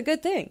 which is a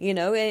good thing,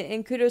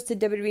 and kudos to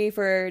WWE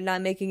for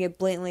not making it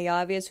blatantly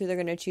obvious who they're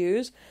going to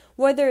choose.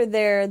 Whether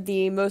they're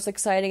the most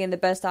exciting and the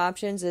best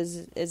options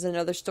is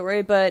another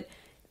story, but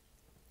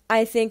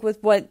I think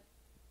with what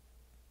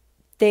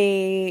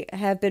they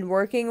have been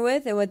working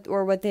with and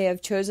what they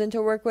have chosen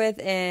to work with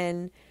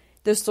and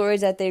the stories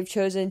that they've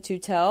chosen to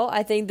tell,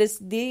 I think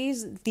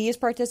these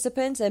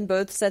participants in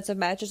both sets of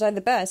matches are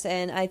the best.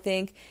 And I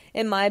think,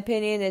 in my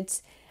opinion,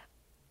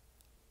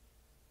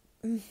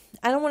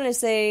 I don't want to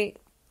say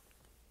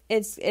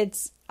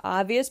it's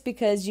obvious,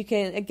 because you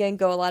can, again,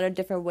 go a lot of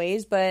different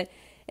ways,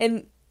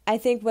 and I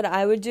think what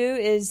I would do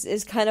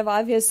is kind of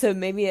obvious, so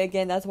maybe,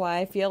 again, that's why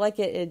I feel like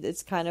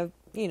it's kind of,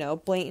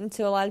 blatant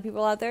to a lot of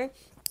people out there.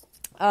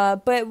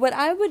 But what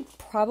I would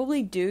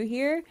probably do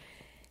here,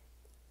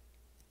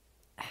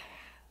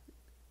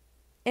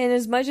 and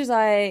as much as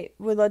I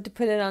would love to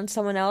put it on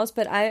someone else,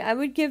 but I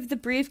would give the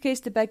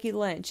briefcase to Becky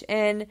Lynch.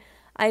 And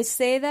I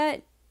say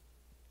that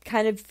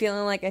kind of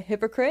feeling like a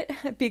hypocrite,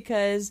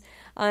 because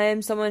I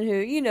am someone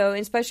who,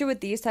 especially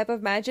with these type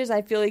of matches,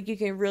 I feel like you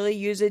can really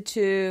use it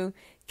to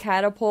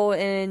catapult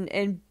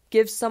and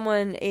give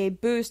someone a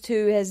boost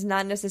who has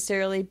not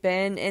necessarily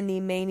been in the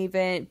main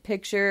event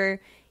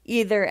picture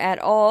either at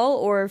all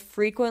or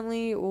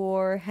frequently,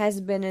 or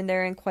hasn't been in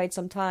there in quite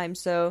some time.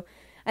 So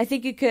I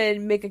think you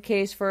could make a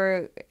case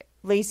for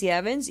Lacey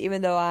Evans,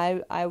 even though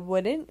I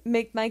wouldn't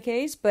make my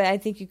case, but I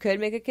think you could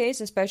make a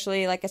case,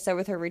 especially, like I said,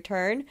 with her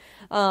return.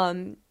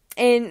 And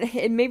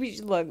maybe,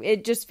 look,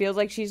 it just feels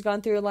like she's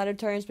gone through a lot of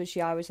turns, but she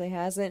obviously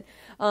hasn't.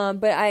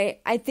 But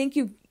I think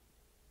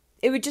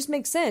it would just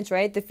make sense,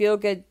 right? The feel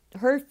good,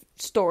 her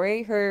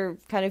story, her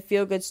kind of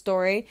feel good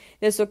story.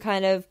 This will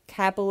kind of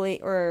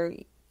happily, or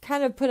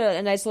kind of put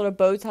a nice little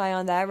bow tie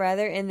on that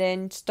rather, and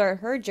then start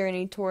her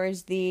journey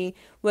towards the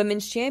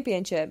women's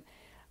championship.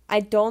 I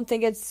don't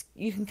think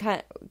you can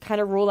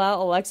kind of rule out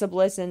Alexa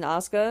Bliss and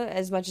Asuka,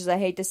 as much as I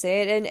hate to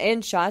say it,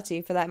 and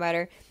Shotzi for that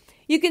matter.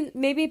 You can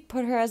maybe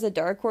put her as a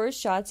dark horse,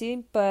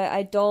 Shotzi, but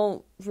I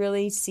don't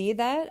really see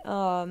that.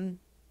 And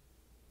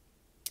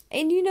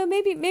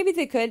maybe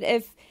they could,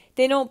 if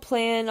they don't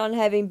plan on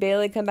having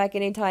Bayley come back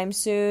anytime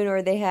soon,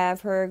 or they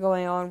have her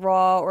going on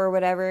Raw or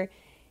whatever,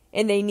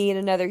 and they need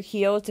another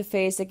heel to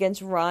face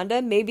against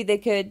Ronda. Maybe they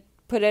could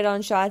put it on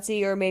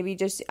Shotzi, or maybe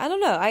just, I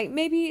don't know.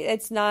 Maybe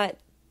it's not.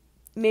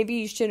 Maybe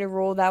you shouldn't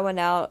rule that one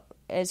out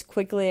as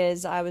quickly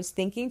as I was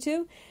thinking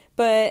to.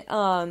 But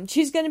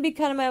she's going to be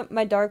kind of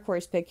my dark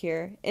horse pick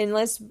here. And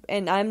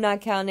I'm not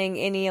counting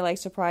any like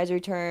surprise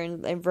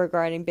return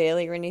regarding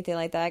Bayley or anything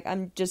like that.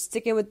 I'm just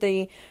sticking with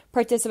the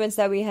participants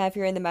that we have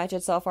here in the match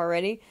itself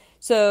already.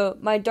 So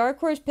my dark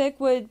horse pick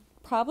would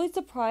probably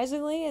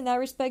surprisingly in that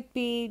respect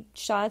be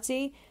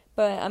Shotzi.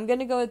 But I'm going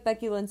to go with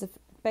Becky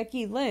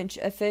Lynch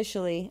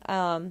officially.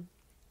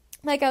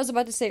 Like I was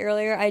about to say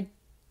earlier,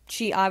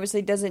 she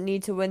obviously doesn't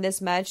need to win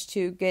this match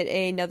to get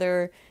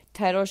another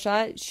title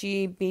shot.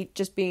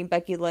 Just being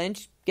Becky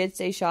Lynch gets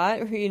a shot,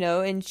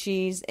 and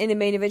she's in the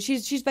main event.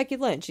 She's Becky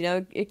Lynch,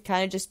 it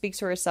kind of just speaks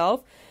for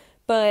herself.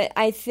 But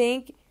I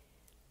think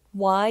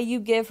why you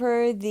give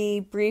her the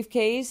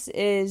briefcase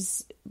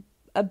is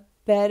a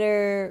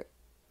better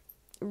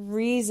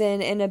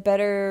reason and a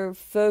better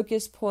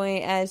focus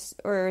point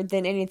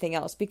than anything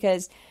else,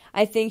 because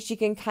I think she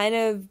can kind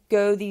of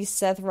go the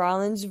Seth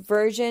Rollins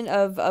version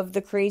of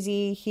the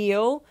crazy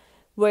heel,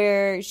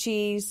 where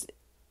she's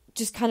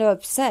just kind of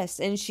obsessed,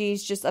 and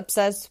she's just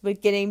obsessed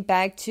with getting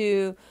back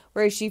to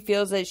where she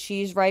feels that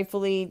she's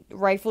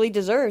rightfully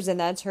deserves, and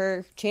that's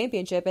her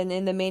championship and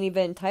in the main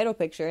event title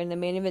picture and the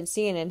main event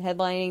scene and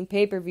headlining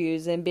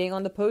pay-per-views and being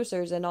on the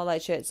posters and all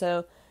that shit.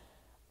 So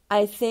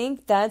I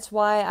think that's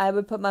why I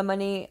would put my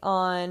money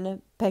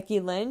on Becky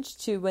Lynch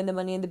to win the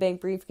Money in the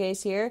Bank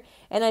briefcase here.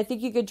 And I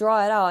think you could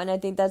draw it out. And I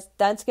think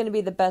that's going to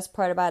be the best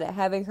part about it.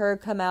 Having her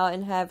come out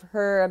and have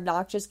her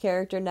obnoxious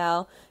character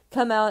now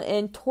come out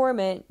and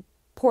torment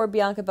poor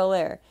Bianca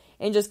Belair.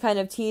 And just kind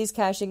of tease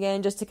cashing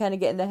in just to kind of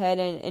get in the head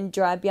and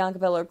drive Bianca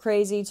Belair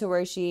crazy to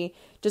where she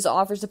just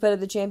offers to put up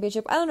the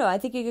championship. I don't know. I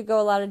think you could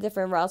go a lot of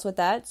different routes with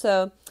that.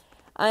 So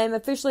I am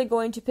officially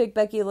going to pick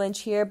Becky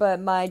Lynch here,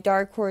 but my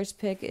dark horse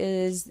pick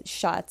is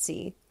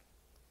Shotzi.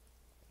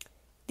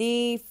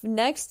 The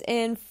next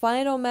and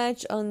final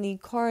match on the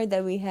card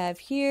that we have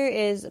here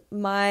is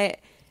my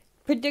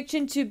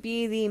prediction to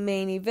be the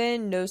main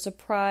event. No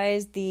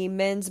surprise, the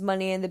men's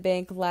Money in the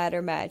Bank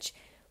ladder match.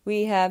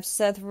 We have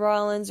Seth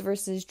Rollins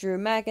versus Drew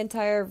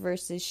McIntyre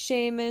versus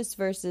Sheamus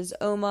versus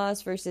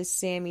Omos versus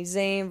Sami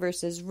Zayn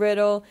versus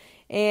Riddle.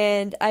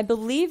 And I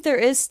believe there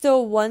is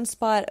still one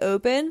spot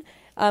open.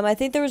 I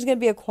think there was going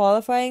to be a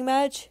qualifying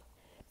match.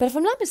 But if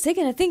I'm not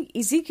mistaken, I think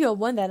Ezekiel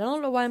won that. I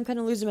don't know why I'm kind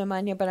of losing my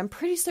mind here, but I'm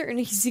pretty certain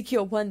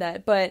Ezekiel won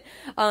that. But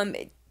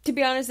to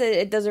be honest,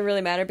 it doesn't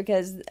really matter,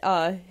 because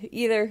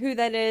either who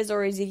that is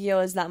or Ezekiel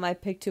is not my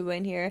pick to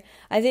win here.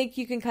 I think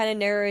you can kind of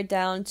narrow it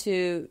down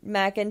to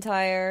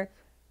McIntyre,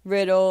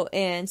 Riddle,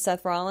 and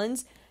Seth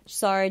Rollins.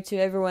 Sorry to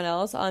everyone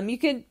else. You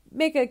could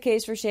make a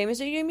case for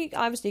Sheamus.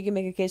 Obviously, you can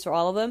make a case for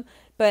all of them.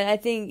 But I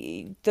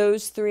think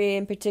those three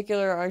in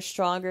particular are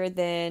stronger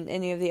than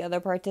any of the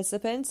other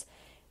participants.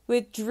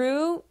 With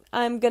Drew,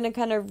 I'm going to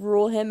kind of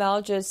rule him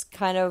out just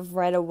kind of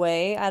right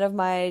away out of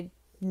my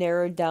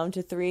narrowed down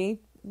to 3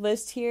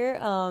 list here.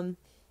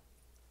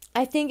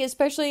 I think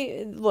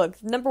especially,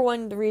 look, number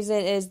one, the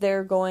reason is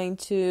they're going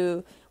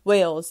to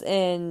Wales,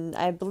 and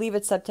I believe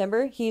it's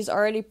September. He's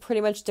already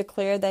pretty much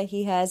declared that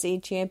he has a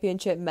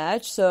championship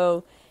match,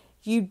 so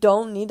you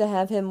don't need to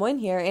have him win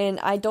here. And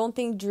I don't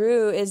think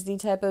Drew is the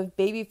type of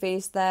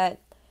babyface that,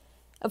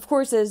 of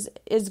course, is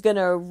going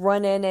to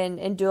run in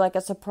and do like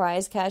a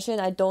surprise cash-in.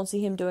 I don't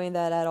see him doing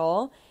that at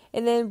all.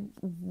 And then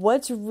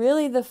what's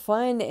really the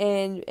fun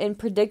in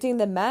predicting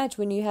the match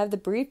when you have the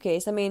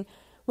briefcase? I mean,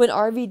 when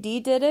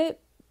RVD did it,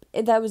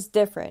 that was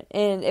different.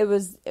 And it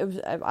was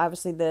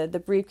obviously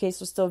the briefcase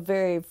was still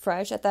very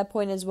fresh at that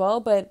point as well,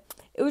 but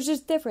it was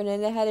just different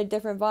and it had a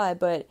different vibe.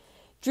 But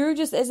Drew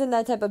just isn't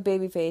that type of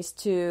babyface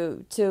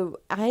to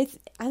I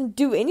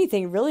do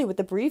anything really with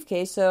the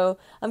briefcase, so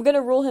I'm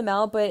gonna rule him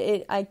out.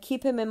 But I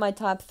keep him in my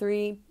top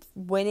 3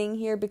 winning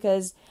here,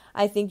 because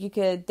I think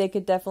they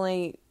could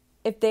definitely,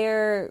 if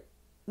they're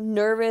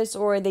nervous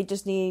or they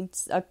just need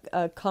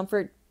a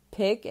comfort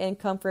pick and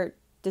comfort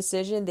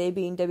decision, they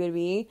being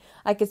WWE,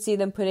 I could see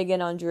them putting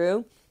it on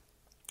Drew.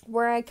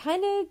 Where I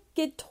kind of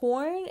get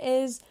torn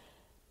is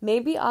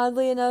maybe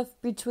oddly enough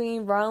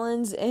between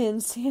Rollins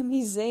and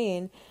Sami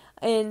Zayn.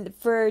 And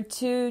for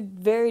 2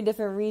 very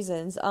different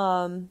reasons.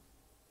 I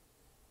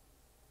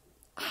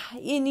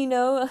And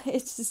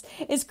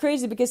it's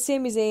crazy because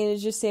Sami Zayn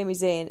is just Sami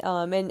Zayn,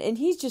 and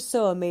he's just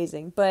so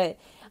amazing. But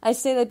I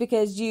say that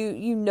because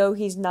you know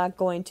he's not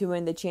going to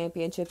win the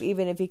championship,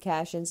 even if he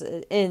cashes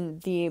in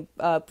the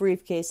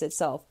briefcase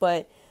itself.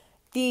 But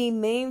the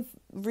main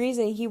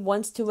reason he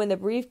wants to win the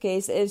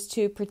briefcase is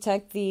to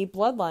protect the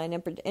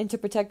bloodline and to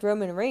protect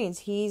Roman Reigns.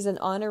 He's an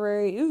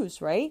honorary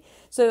Uso, right?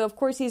 So of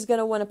course he's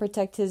gonna want to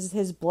protect his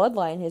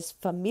bloodline, his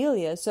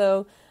familia.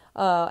 So.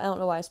 I don't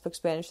know why I spoke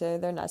Spanish there.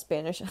 They're not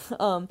Spanish.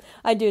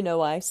 I do know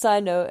why.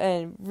 Side note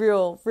and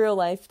real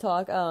life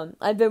talk.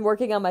 I've been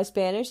working on my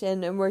Spanish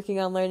and I'm working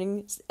on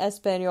learning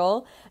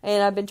Espanol,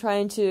 and I've been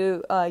trying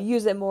to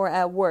use it more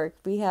at work.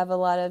 We have a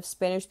lot of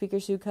Spanish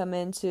speakers who come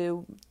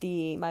into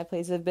my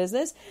place of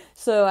business,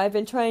 so I've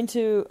been trying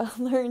to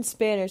learn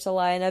Spanish a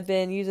lot, and I've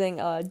been using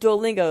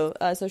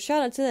Duolingo. So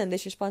shout out to them. They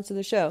should sponsor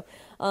the show.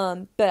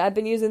 But I've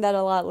been using that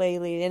a lot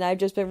lately, and I've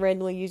just been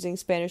randomly using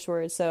Spanish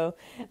words. So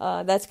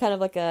that's kind of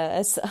like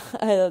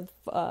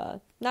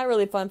not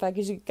really fun fact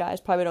because you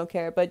guys probably don't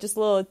care, but just a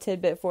little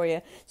tidbit for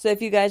you. So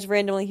if you guys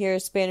randomly hear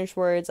Spanish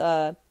words,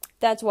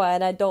 that's why,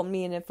 and I don't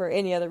mean it for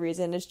any other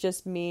reason. It's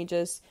just me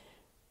just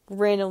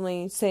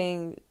randomly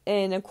saying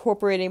and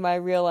incorporating my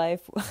real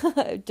life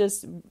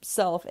just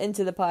self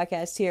into the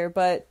podcast here.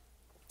 But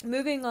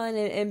moving on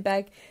and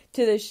back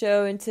to the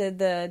show and to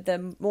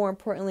the more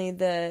importantly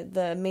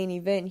the main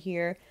event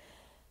here,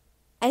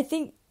 I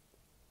think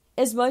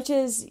as much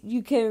as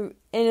you can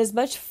and as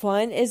much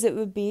fun as it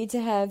would be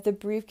to have the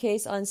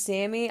briefcase on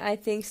Sami, I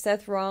think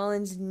Seth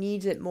Rollins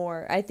needs it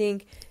more. I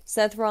think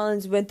Seth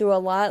Rollins went through a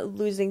lot,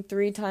 losing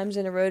three times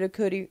in a row to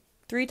Cody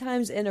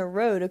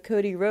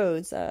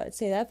Rhodes.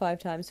 Say that 5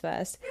 times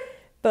fast.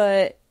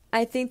 But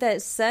I think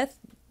that Seth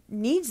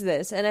needs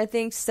this, and I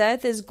think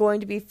Seth is going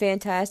to be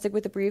fantastic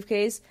with the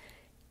briefcase,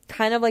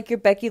 kind of like your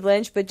Becky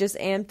Lynch, but just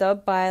amped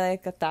up by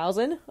like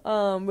 1,000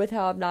 with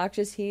how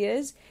obnoxious he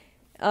is.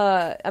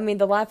 I mean,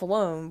 the laugh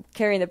alone,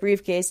 carrying the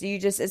briefcase,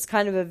 it's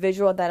kind of a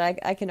visual that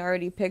I can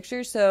already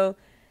picture. So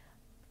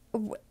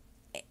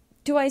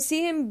do I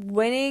see him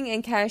winning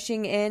and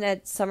cashing in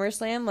at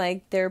SummerSlam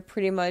like they're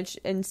pretty much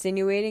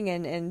insinuating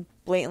and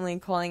blatantly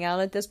calling out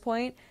at this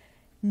point?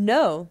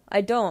 No,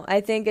 I don't. I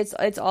think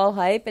it's all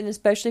hype, and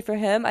especially for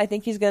him, I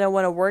think he's going to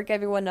want to work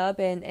everyone up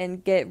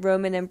and get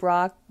Roman and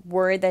Brock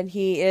worried that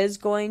he is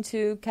going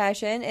to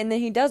cash in, and then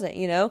he doesn't,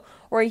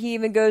 or he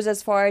even goes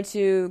as far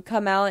to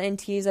come out and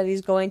tease that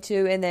he's going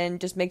to, and then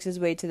just makes his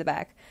way to the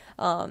back.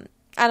 I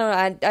don't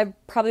know, I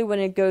probably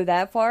wouldn't go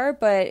that far,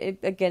 but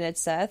again,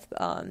 it's Seth,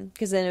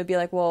 because then it would be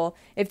like, well,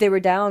 if they were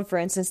down, for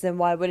instance, then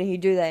why wouldn't he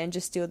do that and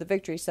just steal the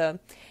victory? So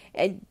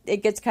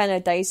it gets kind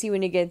of dicey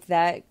when you get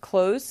that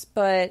close,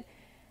 but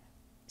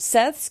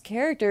Seth's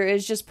character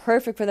is just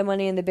perfect for the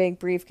Money in the Bank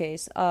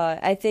briefcase.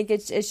 I think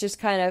it's just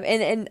kind of,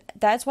 and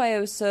that's why it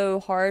was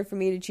so hard for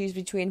me to choose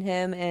between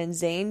him and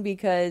Zayn,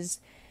 because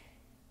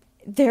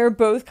they're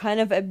both kind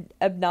of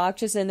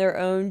obnoxious in their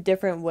own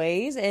different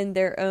ways and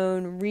their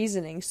own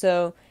reasoning.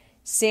 So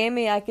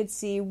Sami, I could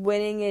see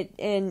winning it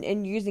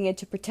and using it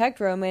to protect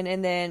Roman,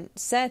 and then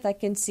Seth, I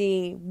can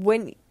see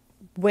winning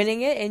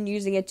it and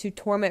using it to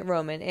torment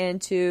Roman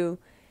and to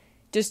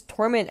just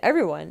torment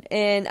everyone.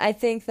 And I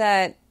think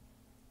that,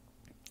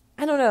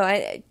 I don't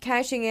know,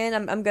 cashing in,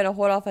 I'm going to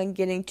hold off on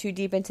getting too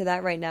deep into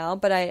that right now,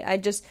 but I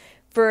just,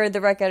 for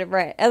the record,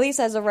 right, at least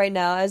as of right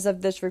now, as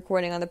of this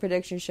recording on the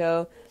prediction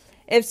show,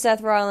 if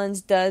Seth Rollins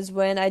does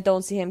win, I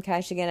don't see him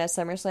cashing in at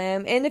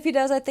SummerSlam, and if he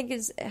does, I think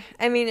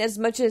as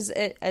much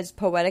as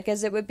poetic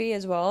as it would be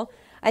as well,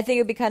 I think it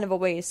would be kind of a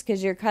waste,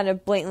 because you're kind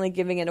of blatantly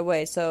giving it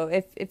away. So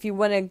if you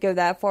want to go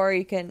that far,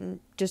 you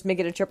can just make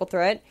it a triple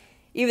threat,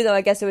 even though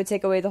I guess it would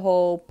take away the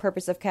whole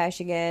purpose of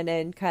cashing in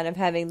and kind of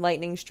having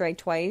lightning strike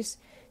twice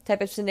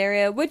type of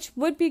scenario, which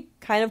would be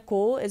kind of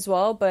cool as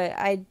well, but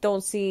I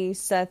don't see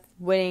Seth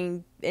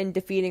winning and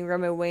defeating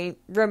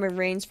Roman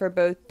Reigns for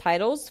both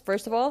titles,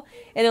 first of all,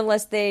 and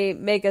unless they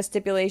make a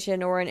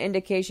stipulation or an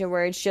indication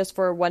where it's just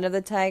for one of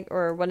the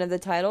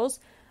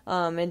titles,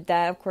 and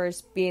that, of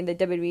course, being the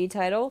WWE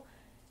title,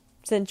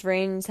 since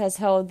Reigns has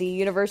held the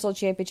Universal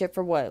Championship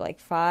for what, like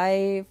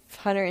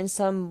 500 and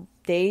some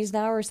days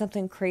now, or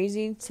something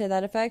crazy to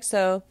that effect.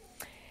 So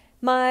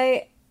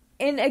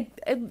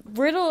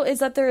Riddle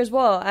is up there as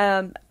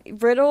well.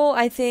 Riddle,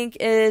 I think,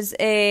 is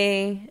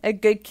a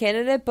good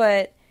candidate,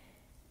 but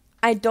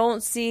I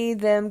don't see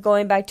them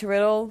going back to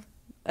Riddle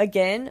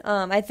again.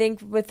 I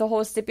think with the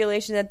whole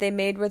stipulation that they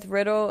made with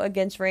Riddle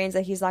against Reigns,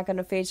 that he's not going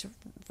to face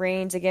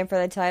Reigns again for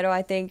the title,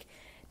 I think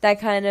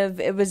that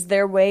it was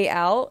their way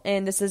out,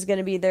 and this is going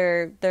to be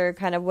their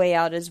kind of way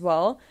out as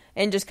well,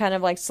 and just kind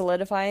of like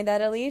solidifying that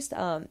at least.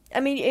 I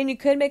mean, and you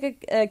could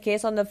make a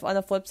case on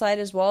the flip side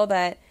as well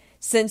that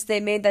since they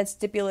made that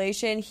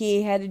stipulation,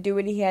 he had to do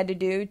what he had to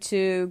do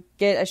to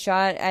get a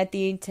shot at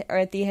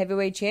the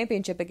heavyweight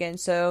championship again.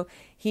 So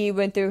he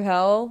went through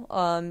hell,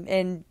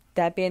 and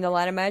that being the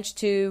ladder match,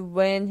 to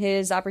win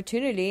his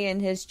opportunity and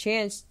his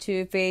chance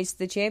to face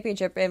the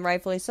championship, and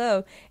rightfully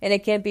so. And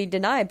it can't be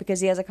denied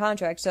because he has a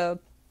contract. So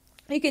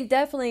you can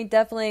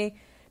definitely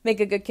make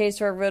a good case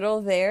for a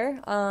Riddle there.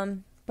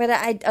 but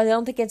I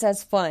don't think it's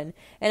as fun.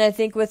 And I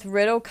think with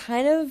Riddle,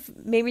 kind of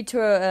maybe to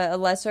a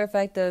lesser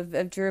effect of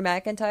Drew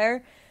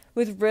McIntyre,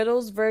 with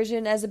Riddle's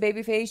version as a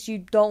babyface, you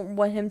don't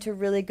want him to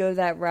really go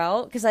that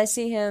route. Because I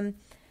see him,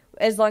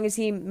 as long as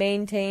he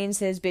maintains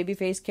his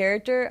babyface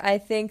character, I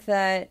think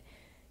that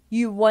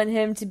you want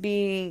him to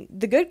be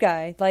the good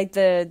guy, like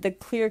the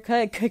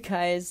clear-cut good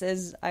guy,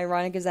 as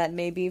ironic as that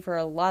may be for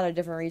a lot of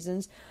different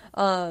reasons.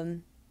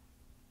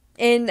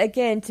 And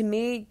again, to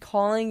me,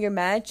 calling your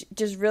match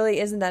just really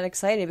isn't that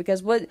exciting,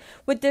 because what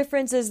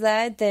difference is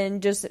that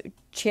than just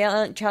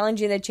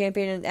challenging the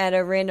champion at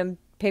a random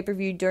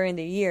pay-per-view during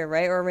the year,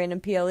 right? Or a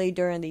random PLE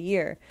during the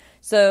year.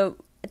 So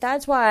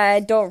that's why I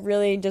don't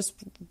really just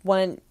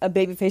want a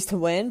babyface to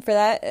win for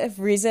that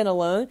reason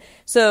alone.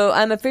 So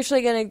I'm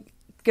officially going to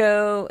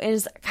go,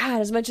 and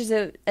God, as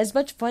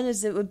much fun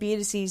as it would be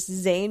to see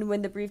Zayn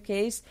win the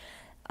briefcase,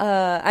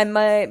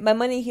 my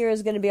money here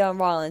is going to be on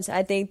Rollins.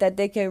 I think that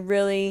they can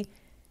really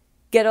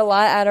get a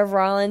lot out of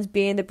Rollins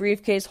being the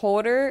briefcase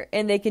holder,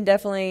 and they can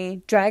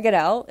definitely drag it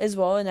out as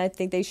well, and I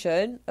think they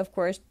should, of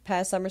course,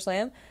 past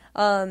SummerSlam.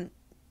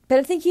 But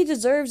I think he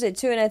deserves it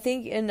too,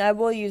 and I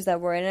will use that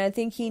word, and I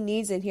think he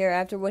needs it here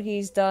after what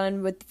he's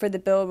done for the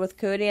build with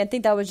Cody. I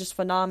think that was just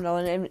phenomenal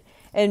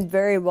and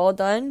very well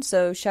done.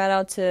 So shout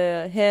out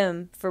to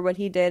him for what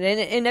he did,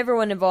 and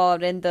everyone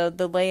involved in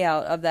the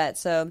layout of that.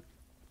 So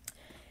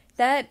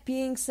that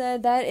being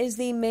said, that is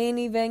the main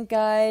event,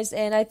 guys,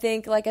 and I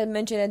think, like I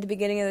mentioned at the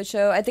beginning of the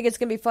show, I think it's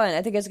gonna be fun.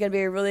 I think it's gonna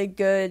be a really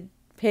good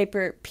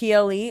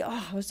PLE.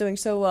 Oh, I was doing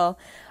so well,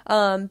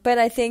 but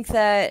I think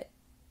that,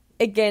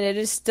 again, it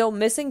is still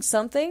missing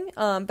something,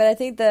 but I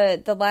think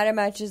the ladder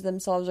matches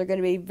themselves are going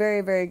to be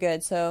very, very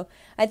good. So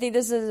I think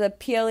this is a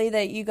PLE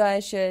that you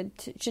guys should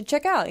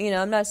check out.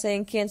 I'm not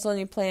saying cancel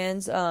any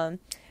plans,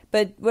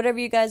 but whatever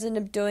you guys end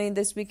up doing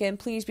this weekend,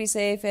 please be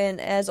safe. And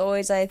as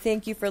always, I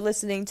thank you for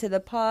listening to the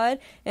pod.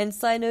 And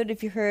side note,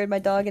 if you heard my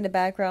dog in the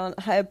background,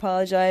 I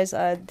apologize.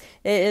 It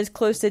is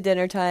close to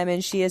dinner time,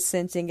 and she is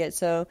sensing it.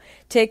 So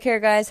take care,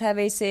 guys. Have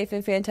a safe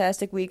and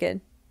fantastic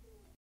weekend.